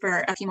going to be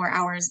for a few more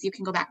hours. You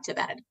can go back to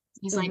bed.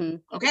 He's like,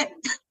 okay.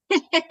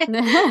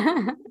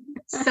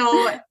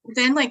 So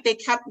then like they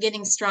kept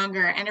getting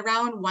stronger and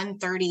around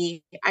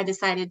 1:30, I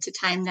decided to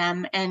time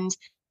them. And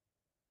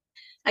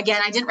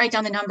again, I didn't write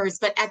down the numbers,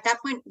 but at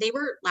that point they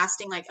were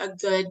lasting like a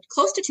good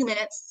close to 2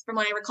 minutes from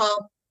what I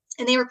recall.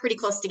 And they were pretty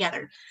close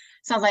together.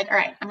 So I was like, all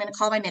right, I'm going to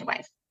call my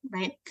midwife,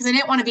 right? Because I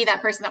didn't want to be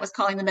that person that was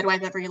calling the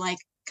midwife every like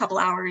couple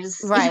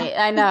hours. Right.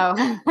 I know.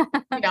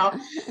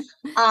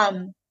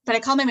 But I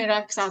called my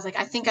midwife because I was like,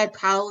 I think I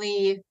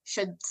probably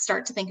should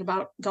start to think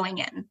about going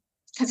in.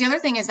 Because the other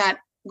thing is that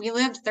we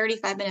lived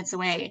 35 minutes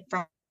away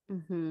from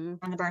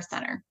the birth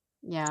center.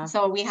 Yeah.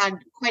 So we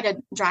had quite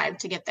a drive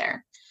to get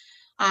there.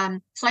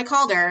 So I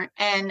called her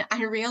and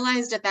I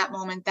realized at that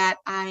moment that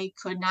I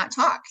could not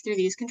talk through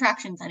these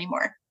contractions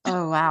anymore.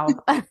 Oh, wow.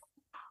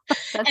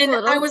 And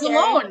I was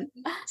alone.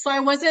 So I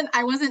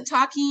wasn't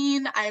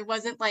talking. I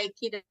wasn't like,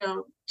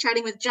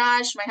 chatting with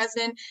Josh, my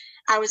husband.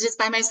 I was just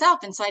by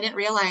myself. And so I didn't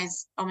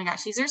realize, oh my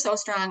gosh, these are so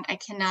strong. I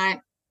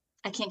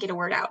can't get a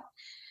word out.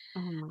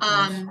 Oh my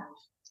gosh.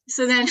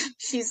 So then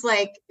she's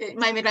like,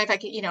 my midwife,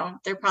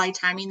 they're probably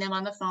timing them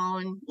on the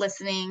phone,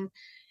 listening.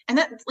 And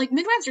that like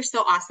midwives are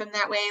so awesome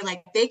that way.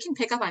 Like they can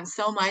pick up on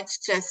so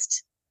much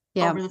just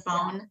over the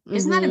phone.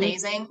 Isn't that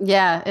amazing?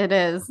 Yeah, it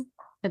is.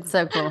 It's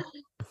so cool.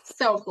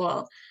 So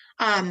cool.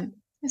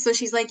 So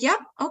she's like, yep,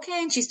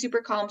 okay. And she's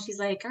super calm. She's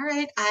like, all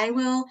right, I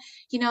will,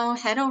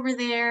 head over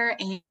there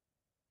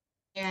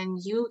and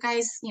you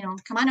guys,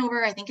 come on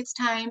over. I think it's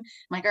time. I'm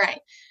like, all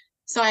right.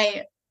 So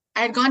I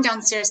had gone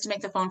downstairs to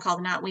make the phone call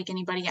to not wake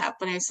anybody up,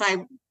 but I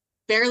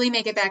barely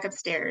make it back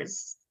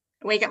upstairs.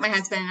 I wake up my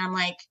husband and I'm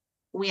like,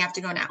 we have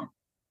to go now.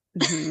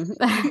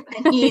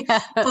 And he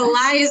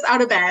flies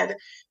out of bed,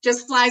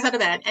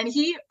 And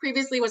he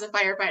previously was a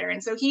firefighter.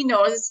 And so he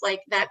knows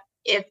like that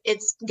if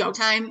it's go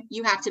time,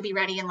 you have to be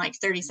ready in like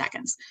 30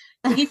 seconds.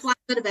 So he flies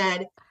out of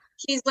bed.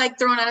 He's like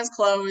throwing on his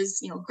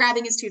clothes,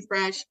 grabbing his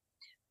toothbrush.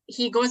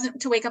 He goes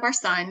to wake up our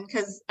son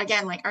because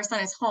again, like our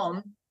son is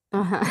home.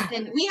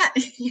 And we had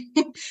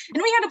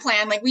a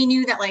plan. Like we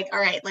knew that like, all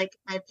right, like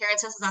my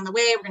parents' house is on the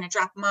way. We're going to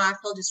drop him off.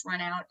 He'll just run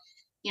out.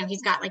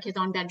 He's got like his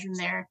own bedroom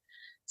there.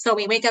 So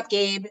we wake up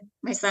Gabe,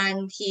 my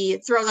son, he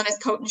throws on his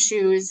coat and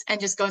shoes and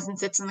just goes and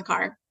sits in the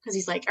car because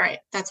he's like, all right,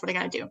 that's what I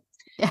got to do.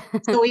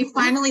 So we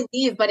finally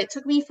leave, but it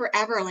took me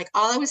forever. Like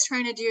all I was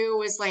trying to do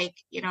was like,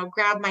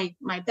 grab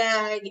my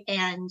bag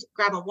and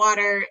grab a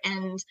water.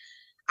 And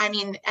I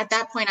mean, at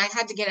that point I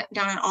had to get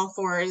down on all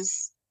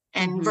fours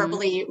and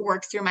verbally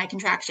work through my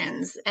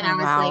contractions. And I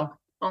was like,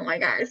 oh my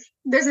gosh,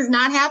 this is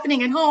not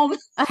happening at home.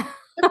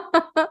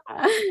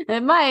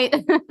 It might.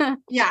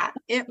 Yeah,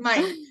 it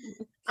might.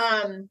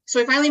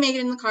 So we finally make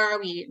it in the car.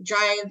 We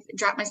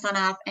drop my son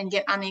off and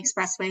get on the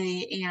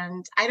expressway.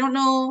 And I don't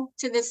know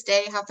to this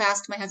day how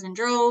fast my husband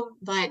drove,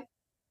 but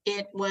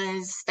it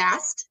was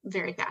fast,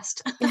 very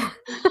fast.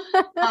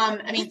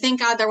 I mean, thank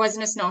God there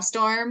wasn't a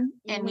snowstorm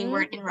and we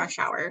weren't in rush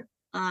hour.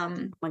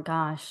 Oh my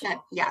gosh.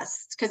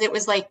 Yes, because it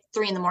was like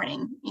 3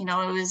 a.m.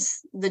 It was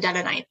the dead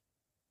of night.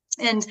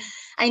 And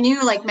I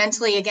knew like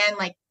mentally again,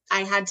 like I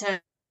had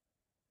to,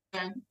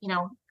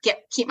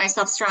 keep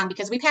myself strong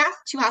because we passed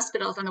 2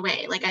 hospitals on the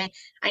way. Like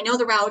I know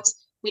the route.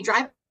 We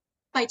drive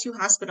by 2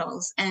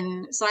 hospitals.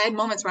 And so I had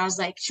moments where I was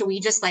like, should we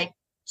just call it?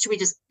 Should we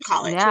just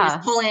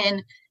pull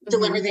in,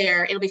 deliver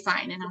there? It'll be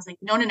fine. And I was like,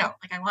 no.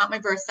 Like I want my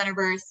center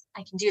birth.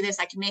 I can do this.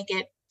 I can make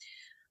it.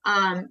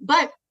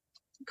 But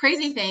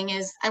crazy thing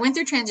is I went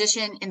through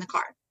transition in the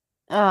car.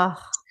 Oh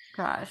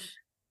gosh.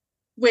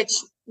 Which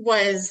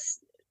was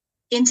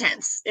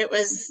intense. It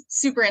was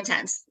super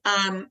intense.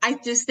 I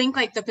just think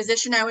like the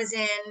position I was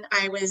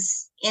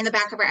in the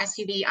back of our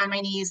SUV on my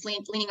knees,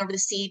 leaning over the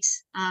seat,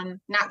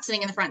 not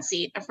sitting in the front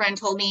seat. A friend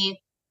told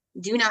me,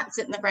 do not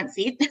sit in the front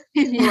seat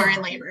if you are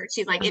in labor.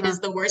 She's like, it is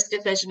the worst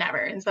decision ever.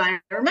 And so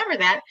I remember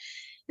that.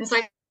 And so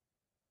I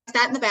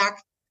sat in the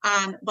back,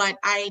 but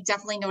I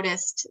definitely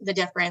noticed the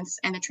difference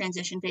and the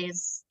transition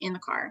phase in the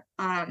car.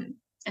 And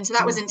so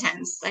that was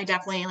intense. I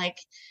definitely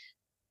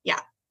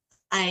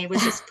I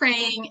was just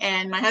praying,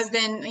 and my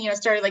husband,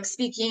 started like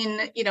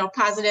speaking,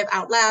 positive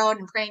out loud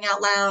and praying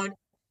out loud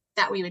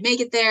that we would make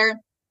it there.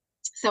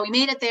 So we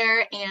made it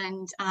there,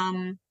 and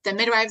the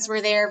midwives were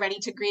there ready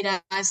to greet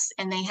us,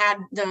 and they had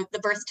the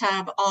birth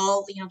tub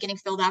all, getting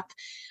filled up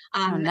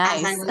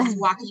nice. as I was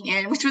walking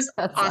in, which was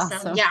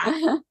awesome.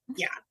 Yeah.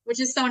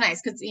 Which is so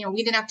nice because,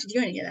 we didn't have to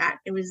do any of that.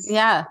 It was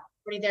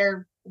already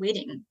there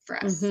waiting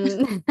for us.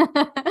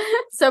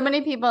 So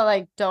many people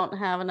like don't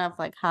have enough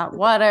like hot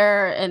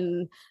water,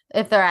 and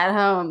if they're at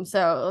home,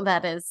 so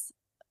that is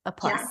a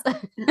plus.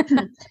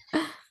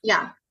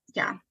 Yeah.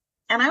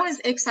 And I was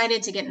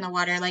excited to get in the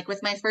water. Like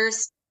with my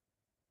son,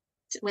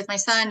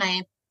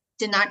 I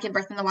did not give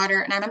birth in the water,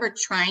 and I remember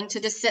trying to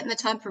just sit in the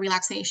tub for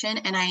relaxation,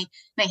 and I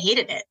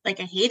hated it. Like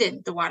I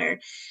hated the water,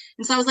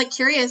 and so I was like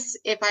curious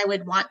if I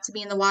would want to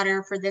be in the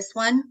water for this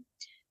one.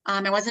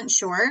 I wasn't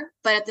sure,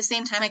 but at the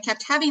same time, I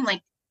kept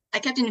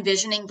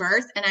envisioning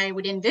birth, and I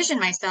would envision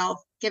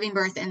myself giving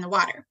birth in the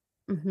water.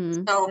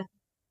 So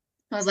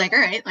I was like, all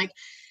right, like,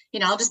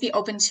 I'll just be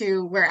open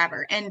to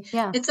wherever. And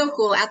it's so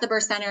cool at the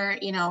birth center,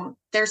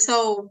 they're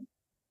so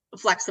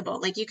flexible.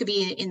 Like you could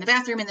be in the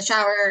bathroom, in the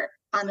shower,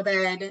 on the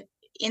bed,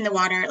 in the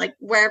water, like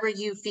wherever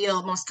you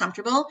feel most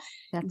comfortable,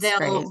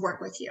 they'll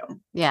work with you.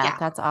 Yeah,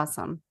 that's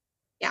awesome.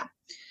 Yeah.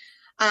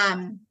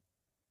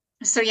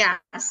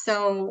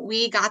 So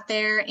we got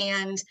there,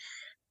 and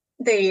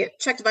they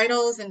checked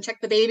vitals and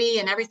checked the baby,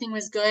 and everything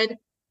was good.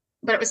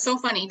 But it was so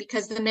funny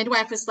because the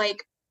midwife was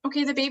like,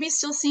 okay, the baby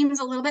still seems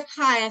a little bit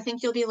high. I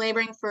think you'll be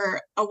laboring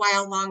for a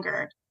while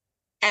longer.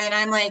 And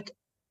I'm like,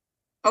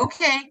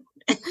 okay.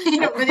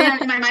 But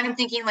then in my mind, I'm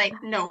thinking like,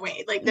 no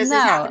way, like this is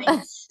happening.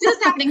 This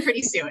is happening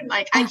pretty soon.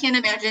 Like I can't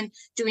imagine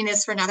doing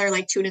this for another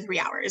like 2 to 3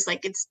 hours.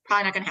 Like it's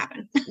probably not going to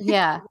happen.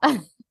 Yeah.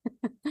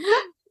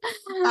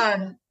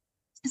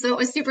 So it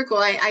was super cool.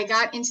 I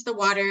got into the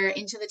water,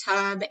 into the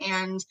tub,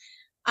 and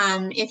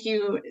if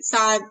you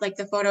saw like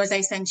the photos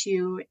I sent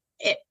you,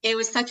 it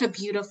was such a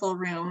beautiful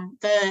room.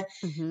 The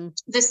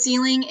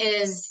ceiling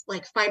is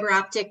like fiber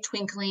optic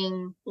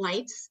twinkling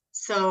lights.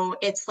 So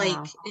it's like,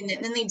 and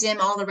then they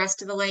dim all the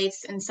rest of the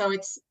lights. And so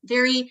it's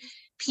very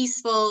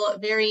peaceful,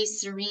 very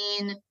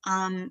serene.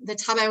 The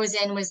tub I was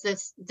in was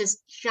this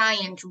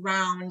giant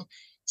round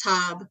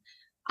tub,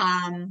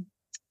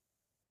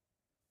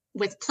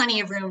 with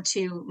plenty of room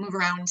to move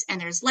around, and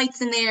there's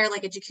lights in there,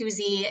 like a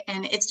jacuzzi.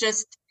 And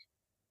it's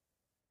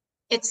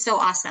so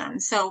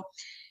awesome. So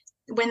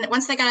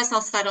once they got us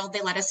all settled,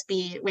 they let us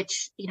be,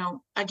 which,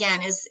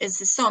 again, is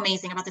so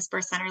amazing about this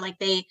birth center. Like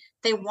they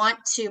want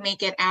to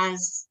make it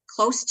as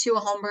close to a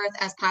home birth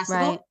as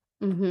possible,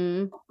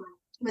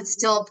 but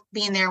still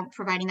being there,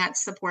 providing that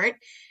support.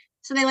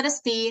 So they let us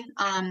be.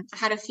 I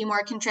had a few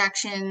more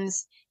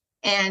contractions,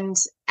 and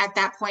at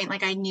that point,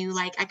 like I knew,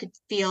 like I could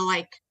feel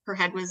like her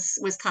head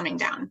was coming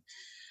down.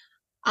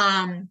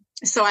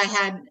 So I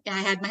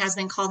had my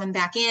husband call them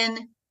back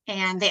in,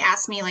 and they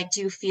asked me, like,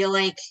 do you feel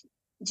like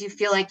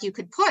you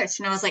could push?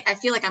 And I was like, I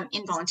feel like I'm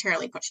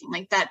involuntarily pushing.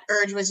 Like that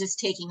urge was just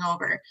taking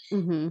over.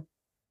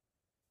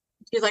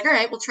 He was like, all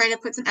right, we'll try to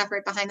put some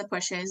effort behind the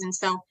pushes. And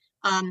so,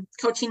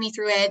 coaching me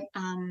through it,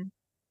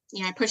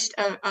 I pushed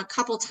a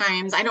couple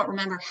times. I don't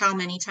remember how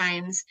many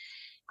times.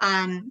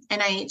 And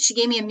she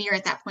gave me a mirror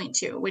at that point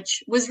too,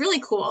 which was really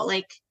cool.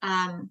 Like,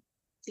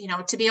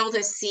 to be able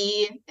to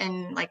see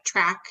and like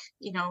track,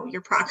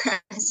 your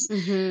progress.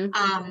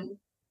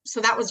 So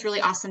that was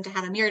really awesome to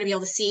have a mirror to be able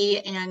to see.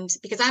 And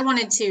because I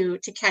wanted to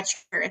catch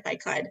her if I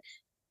could,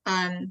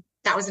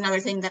 that was another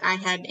thing that I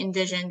had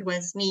envisioned,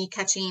 was me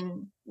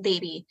catching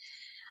baby.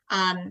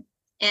 And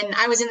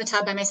I was in the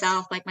tub by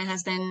myself, like my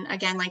husband,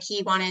 again, like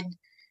he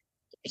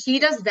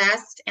does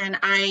best, and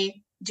I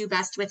do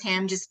best with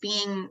him, just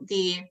being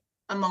the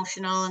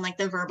emotional and like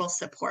the verbal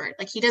support.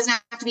 Like he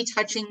doesn't have to be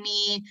touching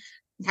me.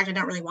 In fact, I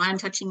don't really want him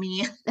touching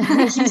me.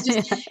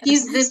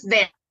 He's just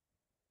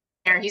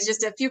there. He's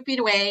just a few feet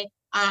away,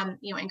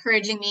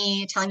 encouraging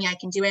me, telling me I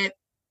can do it.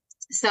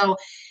 So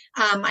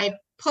I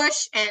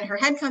push, and her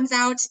head comes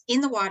out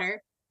in the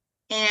water,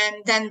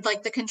 and then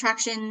like the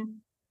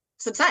contraction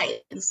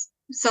subsides.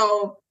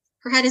 So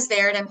her head is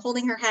there, and I'm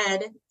holding her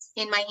head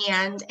in my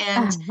hand,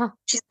 and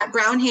she's got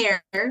brown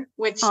hair,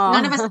 which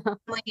none of us Oh.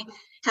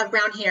 have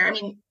brown hair. I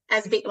mean,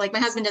 like my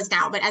husband does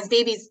now, but as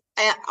babies,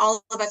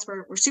 all of us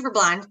were super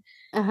blonde.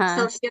 So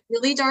Uh-huh. she had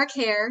really dark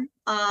hair.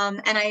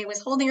 And I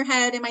was holding her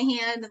head in my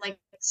hand and like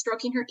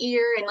stroking her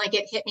ear, and like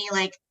it hit me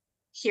like,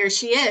 here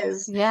she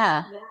is.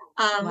 Yeah.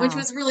 Which Wow.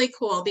 was really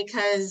cool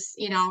because,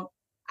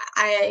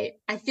 I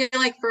feel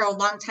like for a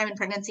long time in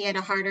pregnancy, I had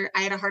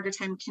a harder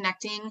time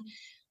connecting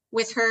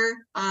with her.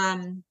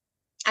 I'm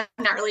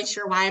not really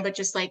sure why, but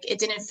just like it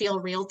didn't feel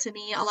real to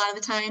me a lot of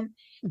the time.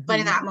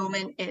 But in Hmm. that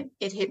moment,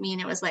 it hit me,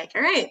 and it was like,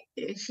 all right,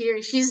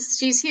 here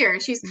she's here,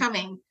 she's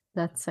coming.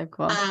 That's so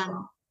cool.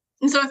 Um,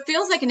 and so it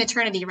feels like an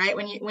eternity, right?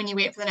 When you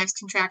wait for the next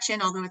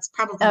contraction, although it's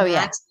probably Oh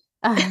yeah.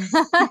 not.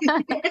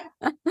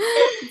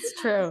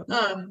 It's true.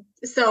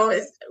 So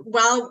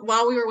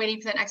while we were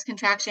waiting for the next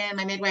contraction,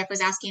 my midwife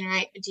was asking,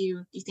 right, do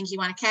you think you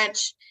want to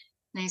catch?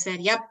 And I said,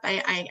 yep,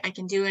 I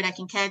can do it. I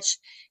can catch.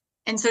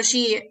 And so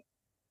she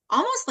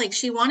almost like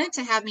she wanted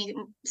to have me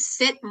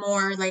sit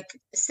more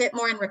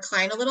and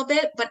recline a little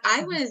bit, but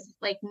I was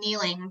like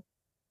kneeling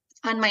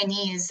on my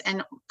knees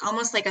and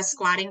almost like a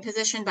squatting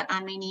position, but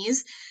on my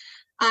knees.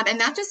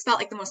 And that just felt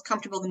like the most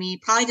comfortable to me,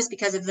 probably just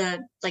because of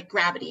the like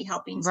gravity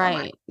helping so much.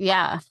 Right.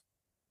 Yeah.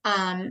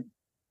 Um,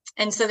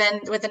 and so then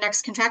with the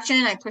next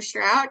contraction, I pushed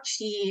her out.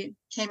 She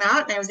came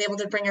out, and I was able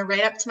to bring her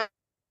right up to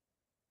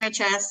my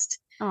chest.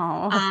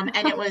 Oh,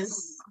 And it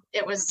was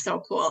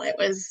so cool. It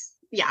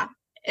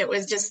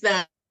was just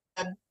the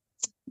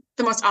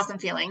most awesome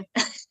feeling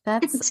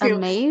that's to be able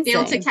to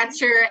amazing. catch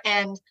her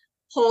and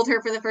hold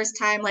her for the first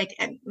time. Like,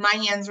 and my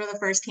hands were the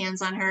first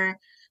hands on her.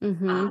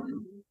 Hmm.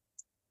 Um,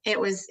 it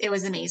was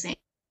amazing.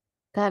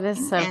 That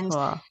is so And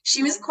cool.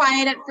 she was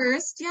quiet at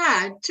first.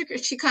 Yeah,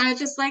 she kind of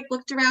just like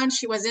looked around.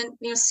 She wasn't,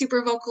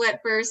 super vocal at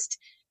first.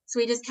 So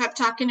we just kept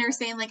talking to her,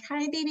 saying like,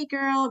 "Hi, baby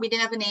girl." We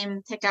didn't have a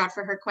name picked out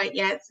for her quite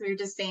yet, so we were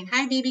just saying,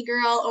 "Hi, baby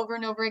girl," over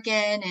and over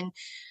again. And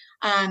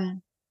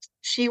um,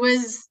 she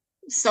was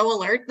so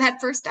alert that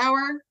first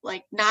hour.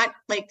 Like, not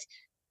like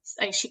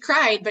she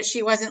cried, but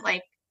she wasn't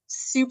like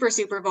super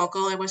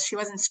vocal. She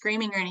wasn't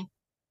screaming or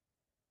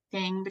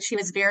anything, but she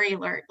was very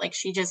alert. Like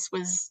she just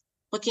was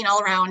looking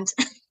all around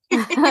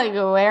Like,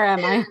 where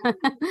am I?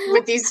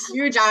 with these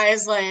huge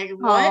eyes, like,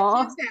 what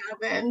Oh. just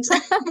happened?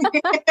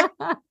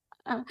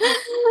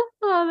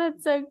 Oh,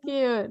 that's so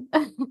cute.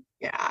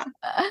 Yeah,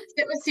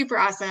 it was super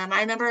awesome.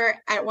 I remember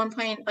at one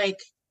point, like,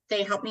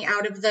 they helped me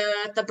out of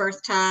the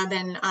birth tub,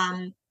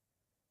 and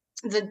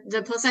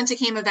the placenta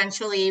came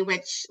eventually,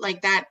 which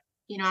like that,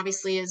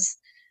 obviously is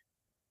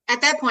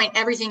at that point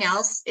everything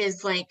else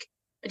is like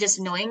just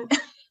annoying at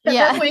that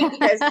Yeah. point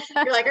because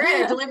you're like, all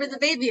right, I delivered the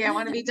baby, I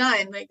want to be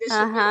done. Like this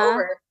should be Uh-huh.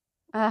 over.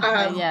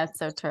 Um, Yeah, it's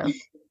so true.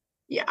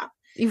 yeah,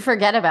 You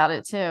forget about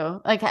it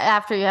too. Like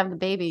after you have the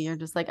baby, you're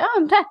just like, oh,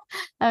 I'm done.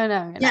 Oh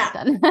no, you're not yeah.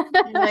 done.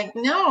 You're like,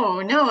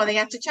 no, they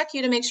have to check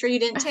you to make sure you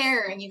didn't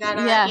tear, and you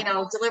gotta, Yeah.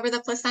 deliver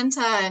the placenta.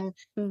 And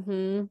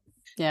Hmm.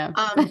 Yeah.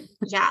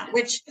 yeah,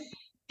 which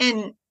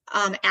and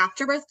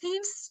afterbirth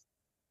pains,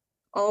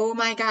 oh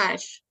my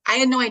gosh, I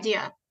had no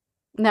idea.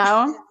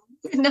 No,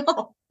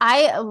 No.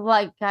 I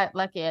like got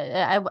lucky.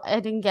 I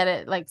didn't get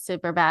it like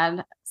super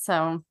bad.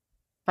 So,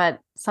 but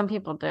some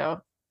people do.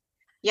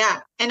 Yeah,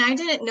 and I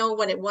didn't know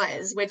what it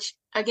was, which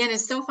again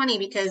is so funny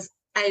because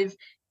I've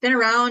been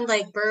around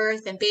like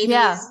birth and babies,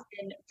 Yeah.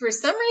 and for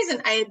some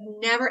reason I had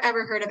never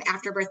ever heard of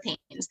afterbirth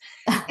pains,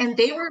 and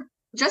they were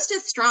just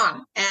as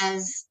strong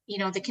as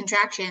the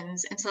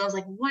contractions. And so I was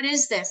like, what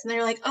is this? And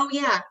they're like, oh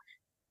yeah,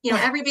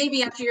 every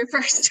baby after your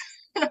first.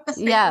 And I was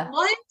like, Yeah.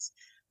 what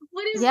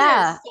is this?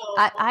 Yeah. So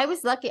I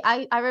was lucky.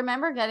 I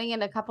remember getting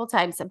it a couple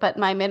times, but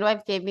my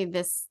midwife gave me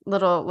this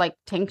little like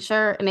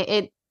tincture and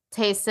it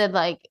tasted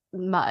like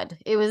mud.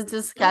 It was oh,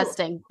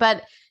 disgusting,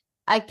 but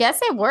I guess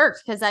it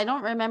worked because I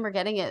don't remember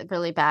getting it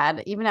really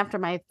bad even after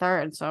my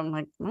third. So I'm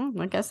like,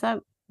 I guess that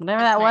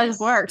whatever that's that was nice.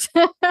 worked.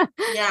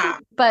 Yeah,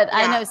 But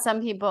I yeah, know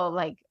some people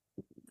like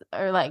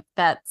or like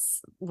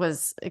that's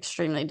was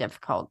extremely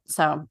difficult.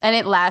 So and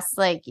it lasts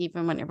like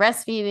even when you're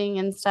breastfeeding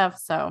and stuff.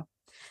 So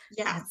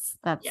yeah,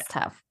 that's yeah,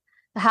 tough.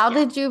 How yeah.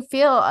 did you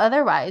feel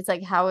otherwise?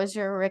 Like how was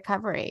your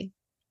recovery?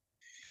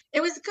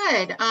 It was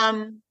good. I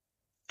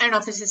don't know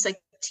if this is like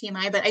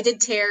TMI, but I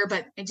did tear,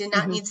 but I did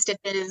not Hmm. need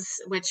stitches,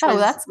 Oh,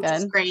 that's which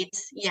was good. great.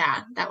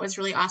 Yeah, that was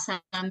really awesome.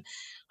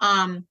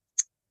 Um,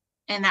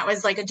 and that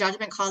was like a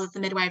judgment call that the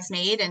midwives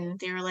made, and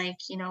they were like,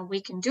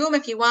 we can do them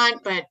if you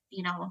want, but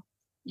you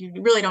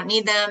really don't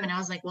need them. And I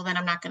was like, well, then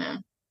No.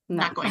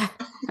 not going.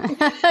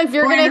 If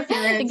you're More gonna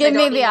interference. I give me don't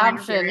the need more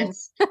option,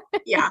 interference.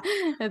 Yeah.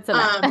 it's a no.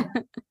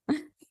 Um,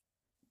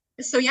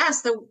 so yeah,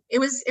 so it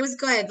was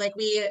good. Like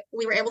we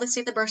were able to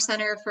stay at the birth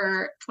center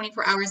for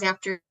 24 hours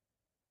after,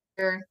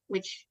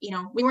 which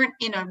we weren't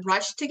in a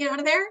rush to get out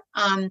of there.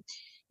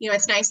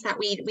 It's nice that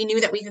we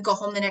knew that we could go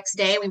home the next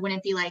day. We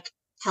wouldn't be like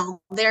held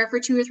there for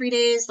 2 or 3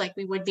 days like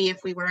we would be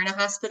if we were in a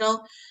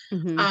hospital.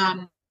 Hmm.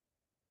 Um,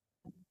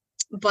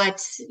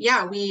 but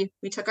yeah, we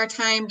took our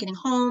time getting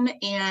home,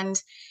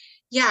 and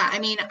yeah, I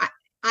mean,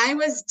 I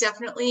was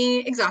definitely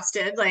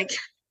exhausted. Like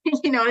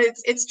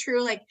it's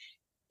true. Like,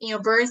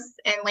 birth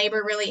and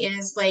labor really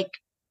is like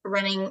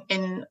running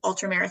an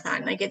ultra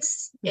marathon. Like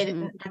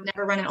Mhm. I've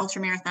never run an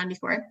ultra marathon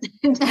before.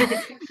 My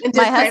Just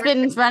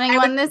husband's running I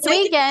would one this like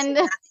it weekend.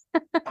 to.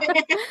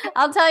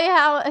 I'll tell you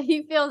how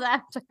he feels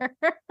after.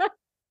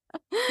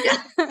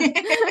 Yeah.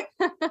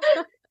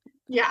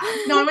 Yeah.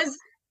 No,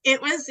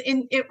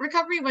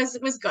 recovery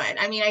was good.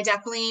 I mean, I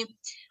definitely,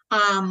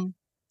 um,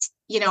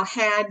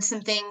 had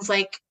some things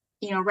like,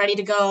 ready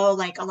to go,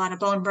 like a lot of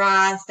bone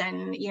broth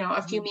and,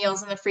 a few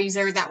meals in the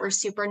freezer that were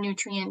super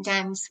nutrient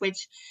dense,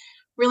 which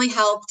really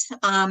helped.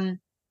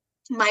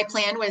 My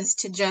plan was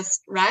to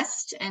just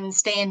rest and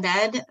stay in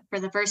bed for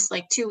the first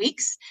like 2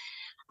 weeks,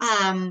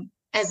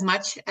 as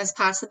much as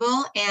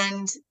possible.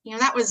 And,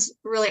 that was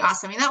really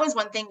awesome. I mean, that was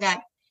one thing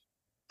that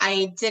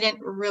I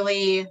didn't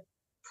really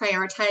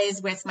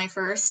prioritize with my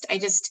first.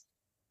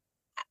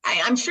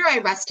 I'm sure I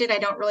rested. I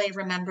don't really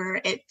remember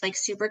it like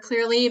super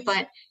clearly,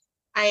 but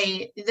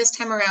this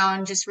time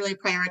around just really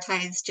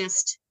prioritized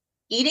just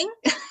eating,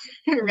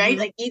 right? Mhm.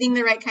 Like eating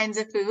the right kinds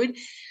of food,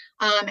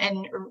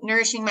 and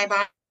nourishing my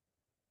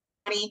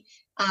body,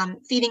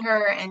 feeding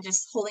her and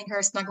just holding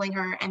her, snuggling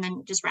her, and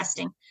then just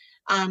resting,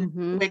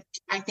 Mhm. which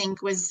I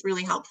think was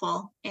really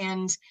helpful.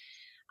 And,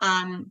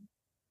 um,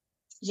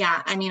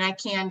 yeah, I mean, I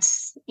can't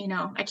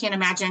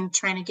imagine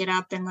trying to get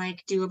up and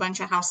like do a bunch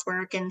of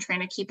housework and trying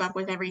to keep up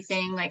with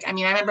everything. Like, I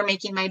mean, I remember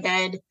making my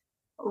bed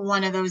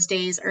one of those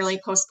days early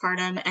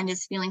postpartum and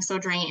just feeling so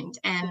drained.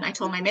 And I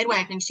told my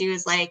midwife, and she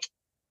was like,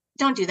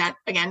 don't do that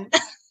again.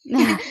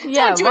 Yeah,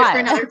 Don't do it for why?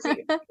 another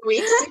few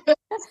weeks.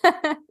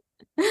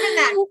 Even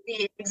that can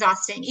be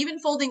exhausting. Even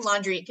folding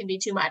laundry, it can be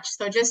too much.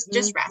 So just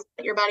Mhm. rest,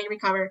 let your body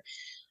recover,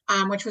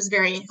 which was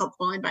very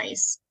helpful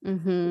advice.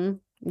 Mhm.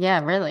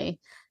 Yeah, really.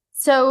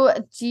 So,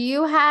 do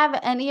you have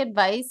any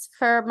advice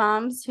for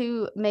moms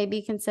who may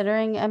be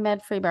considering a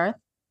med-free birth?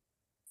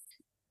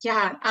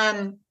 Yeah.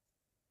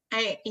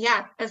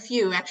 Yeah, a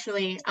few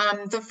actually.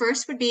 The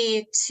first would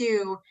be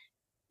to,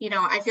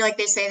 I feel like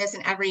they say this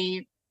in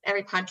every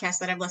podcast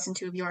that I've listened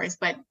to of yours,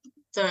 but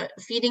the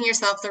feeding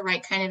yourself the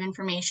right kind of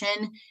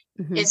information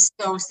Mhm. is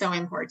so, so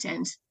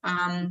important.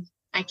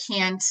 I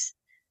can't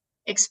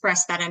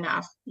express that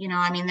enough.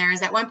 I mean, there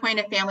was at one point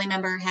a family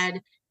member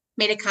had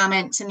made a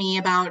comment to me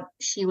about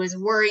she was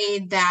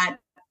worried that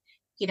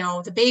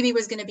the baby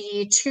was going to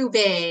be too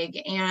big,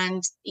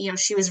 and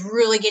she was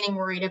really getting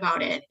worried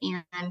about it,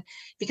 and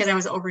because I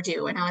was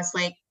overdue, and I was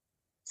like,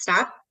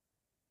 stop,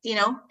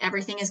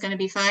 everything is going to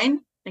be fine.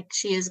 Like,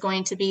 she is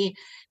going to be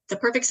the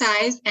perfect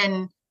size.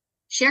 And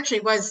she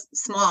actually was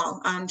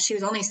small. She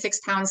was only 6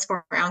 pounds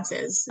 4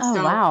 ounces. Oh,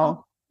 So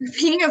wow.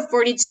 being a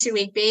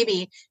 42-week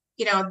baby,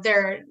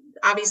 there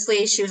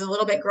obviously she was a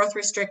little bit growth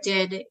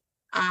restricted.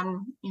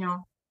 I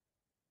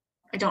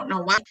don't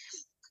know why,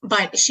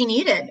 but she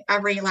needed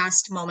every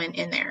last moment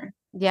in there.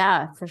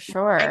 Yeah, for I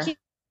sure.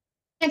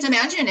 can't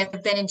imagine if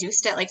I've been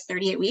induced at like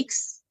 38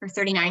 weeks or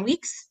 39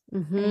 weeks. I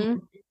mean,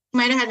 Mhm. you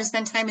might have had to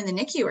spend time in the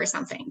NICU or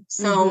something.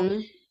 So,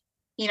 Mhm.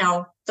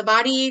 the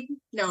body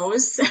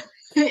knows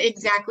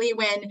exactly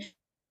when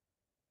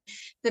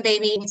the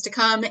baby needs to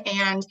come,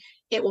 and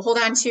it will hold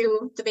on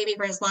to the baby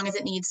for as long as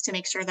it needs to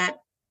make sure that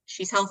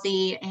she's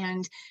healthy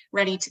and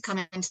ready to come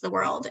into the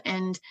world.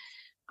 And,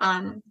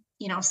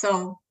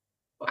 so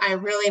I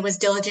really was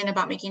diligent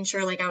about making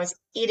sure like I was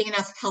eating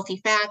enough healthy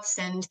fats.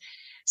 And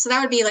so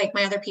that would be like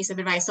my other piece of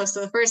advice.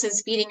 So the first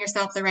is feeding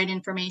yourself the right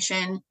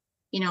information,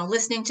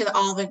 listening to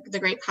all the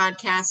great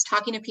podcasts,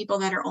 talking to people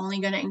that are only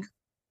going to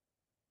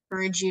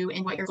encourage you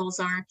in what your goals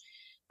are.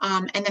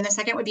 And then the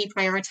second would be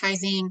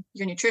prioritizing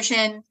your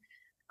nutrition,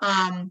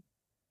 um,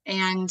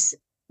 and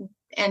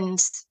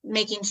and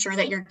making sure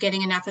that you're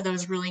getting enough of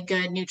those really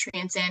good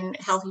nutrients in,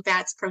 healthy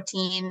fats,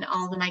 protein,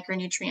 all the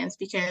micronutrients,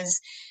 because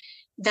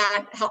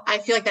I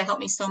feel like that helped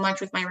me so much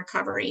with my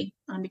recovery,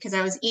 because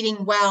I was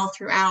eating well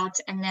throughout,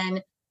 and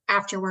then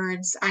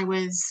afterwards I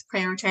was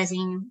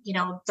prioritizing,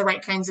 the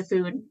right kinds of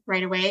food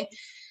right away.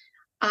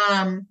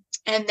 And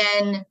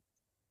then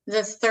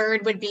the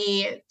third would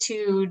be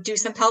to do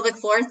some pelvic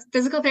floor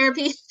physical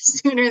therapy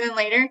sooner than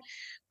later.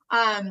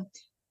 Um,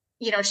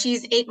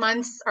 she's 8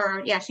 months,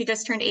 or yeah, she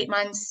just turned 8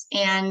 months,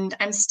 and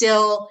I'm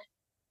still,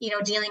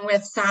 dealing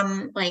with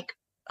some like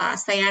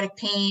sciatic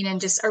pain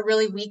and just a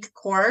really weak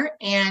core.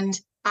 And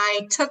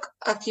I took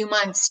a few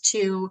months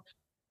to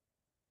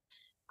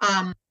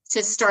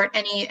start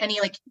any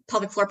like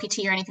pelvic floor PT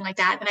or anything like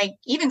that. And I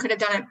even could have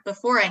done it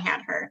before I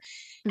had her.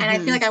 And I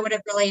feel Mhm. like I would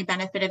have really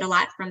benefited a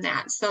lot from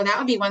that. So that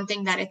would be one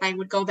thing that if I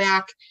would go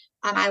back,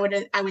 I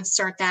would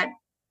start that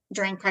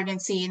during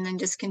pregnancy and then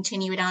just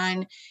continue it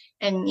on,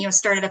 and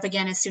start it up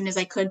again as soon as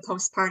I could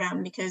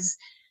postpartum, because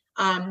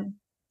um,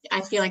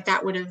 I feel like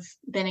that would have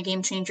been a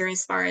game changer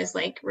as far as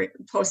like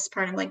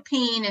postpartum like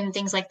pain and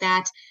things like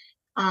that.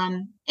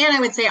 And I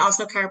would say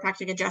also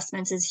chiropractic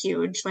adjustments is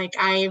huge. Like,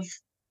 I've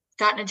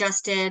gotten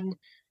adjusted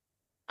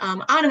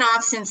on and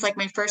off since like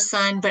my first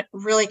son, but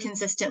really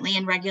consistently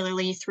and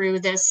regularly through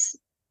this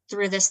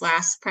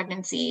last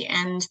pregnancy.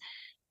 And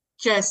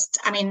just,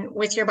 I mean,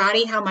 with your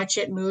body, how much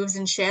it moves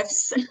and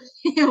shifts,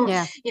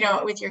 Yeah.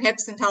 with your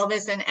hips and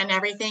pelvis and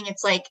everything.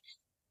 It's like,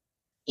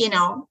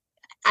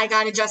 I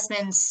got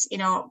adjustments, I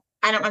don't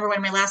remember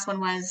when my last one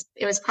was.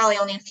 It was probably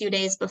only a few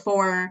days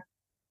before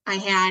I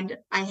had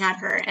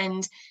her,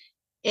 and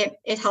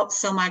it helps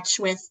so much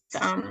with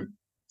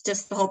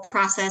just the whole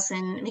process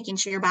and making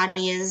sure your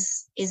body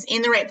is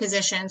in the right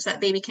position so that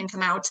baby can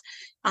come out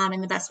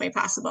in the best way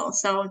possible.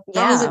 So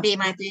those would Yeah. be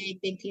my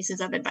big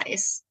pieces of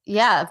advice.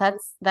 Yeah,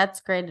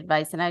 that's great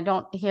advice. And I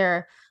don't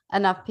hear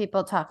enough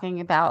people talking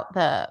about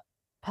the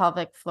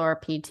pelvic floor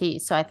PT.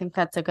 So I think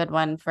that's a good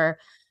one for,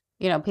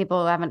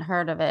 people who haven't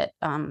heard of it,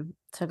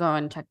 to go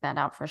and check that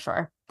out for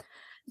sure.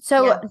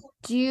 So Yeah.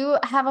 do you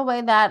have a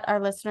way that our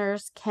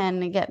listeners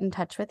can get in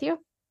touch with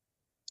you?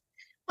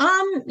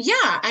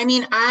 Yeah, I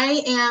mean,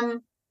 I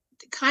am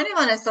kind of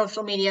on a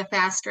social media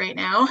fast right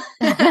now.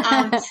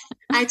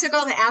 I took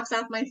all the apps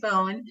off my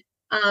phone,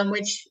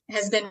 which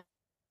has been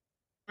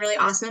really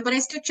awesome, but I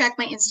still check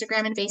my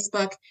Instagram and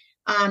Facebook.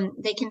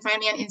 They can find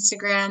me on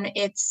Instagram.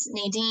 It's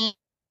Nadine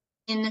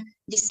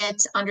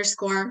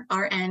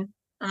DeSmit_RN.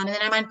 And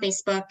then I'm on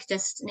Facebook,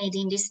 just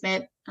Nadine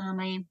DeSmit.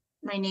 My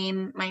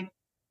name, my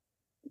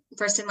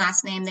first and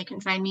last name, they can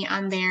find me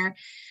on there.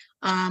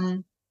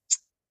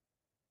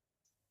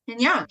 And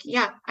yeah,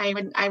 I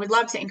would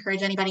love to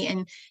encourage anybody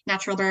in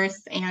natural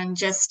birth and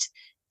just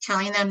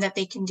telling them that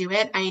they can do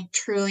it. I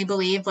truly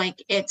believe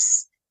like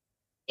it's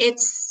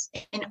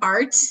an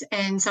art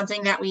and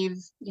something that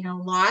we've,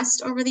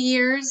 lost over the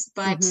years,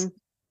 but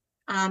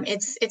Hmm.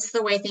 it's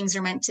the way things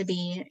are meant to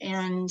be.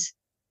 And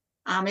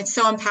it's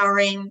so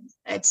empowering.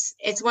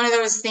 It's one of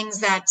those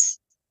things that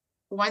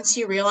once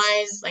you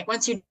realize, like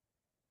once you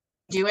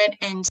do it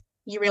and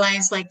you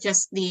realize like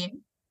just the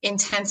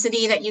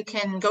intensity that you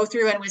can go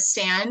through and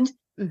withstand,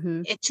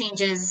 Hmm. it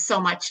changes so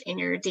much in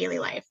your daily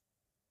life.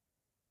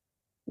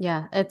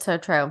 Yeah, it's so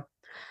true.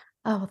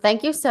 Oh,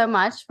 thank you so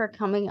much for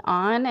coming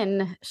on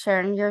and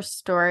sharing your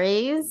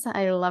stories.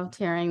 I loved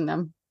hearing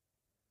them.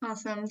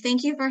 Awesome.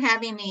 Thank you for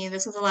having me.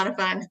 This was a lot of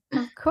fun.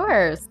 Of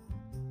course.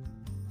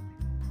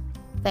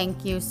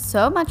 Thank you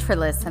so much for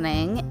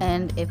listening.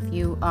 And if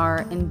you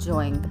are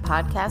enjoying the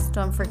podcast,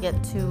 don't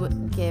forget to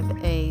give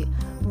a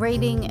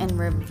rating and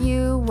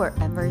review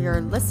wherever you're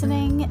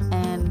listening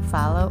and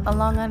follow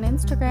along on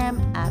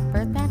Instagram at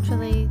Birth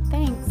Naturally.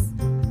 Thanks.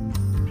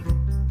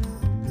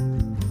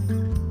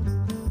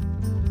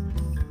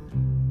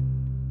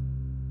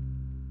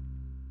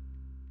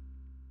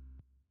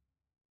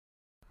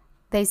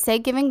 They say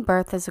giving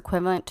birth is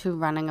equivalent to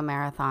running a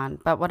marathon,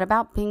 but what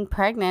about being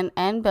pregnant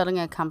and building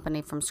a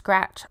company from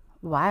scratch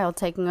while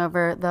taking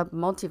over the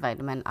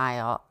multivitamin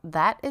aisle?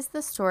 That is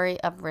the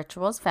story of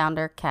Ritual's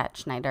founder, Kat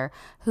Schneider,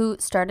 who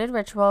started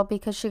Ritual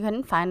because she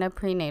couldn't find a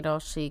prenatal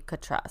she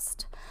could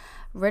trust.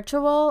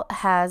 Ritual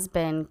has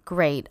been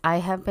great. I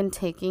have been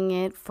taking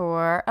it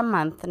for a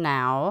month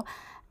now,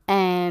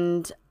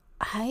 and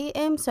I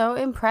am so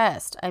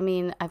impressed. I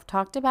mean, I've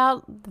talked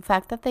about the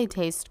fact that they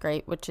taste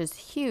great, which is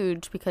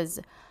huge because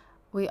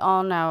we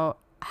all know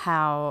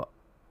how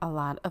a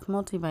lot of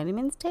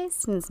multivitamins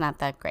taste and it's not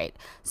that great.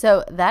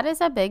 So that is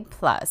a big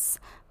plus.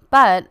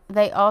 But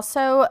they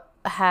also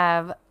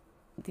have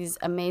these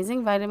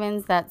amazing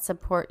vitamins that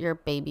support your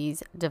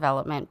baby's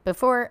development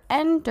before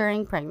and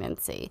during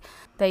pregnancy.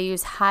 They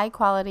use high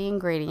quality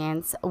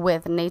ingredients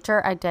with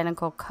nature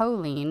identical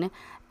choline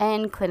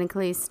and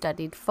clinically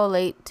studied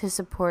folate to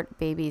support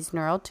baby's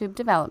neural tube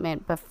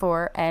development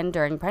before and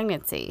during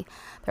pregnancy.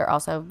 They're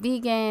also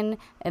vegan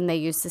and they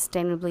use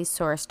sustainably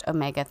sourced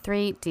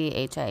omega-3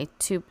 DHA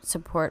to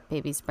support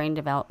baby's brain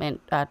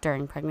development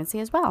during pregnancy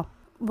as well.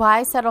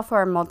 Why settle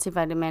for a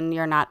multivitamin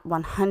you're not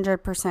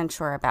 100%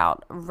 sure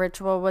about?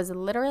 Ritual was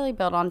literally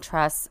built on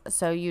trust,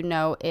 so you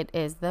know it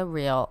is the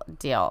real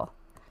deal.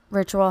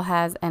 Ritual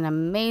has an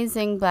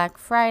amazing Black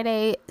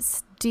Friday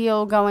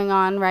deal going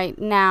on right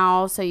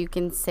now, so you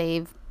can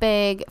save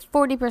big,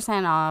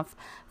 40% off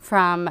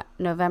from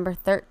November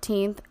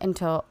 13th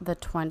until the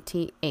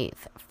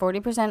 28th.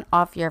 40%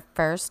 off your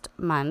first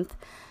month.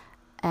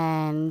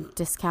 And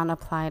discount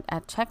applied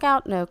at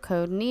checkout. No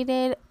code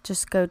needed.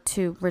 Just go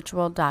to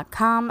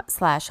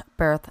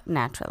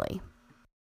ritual.com/birthnaturally.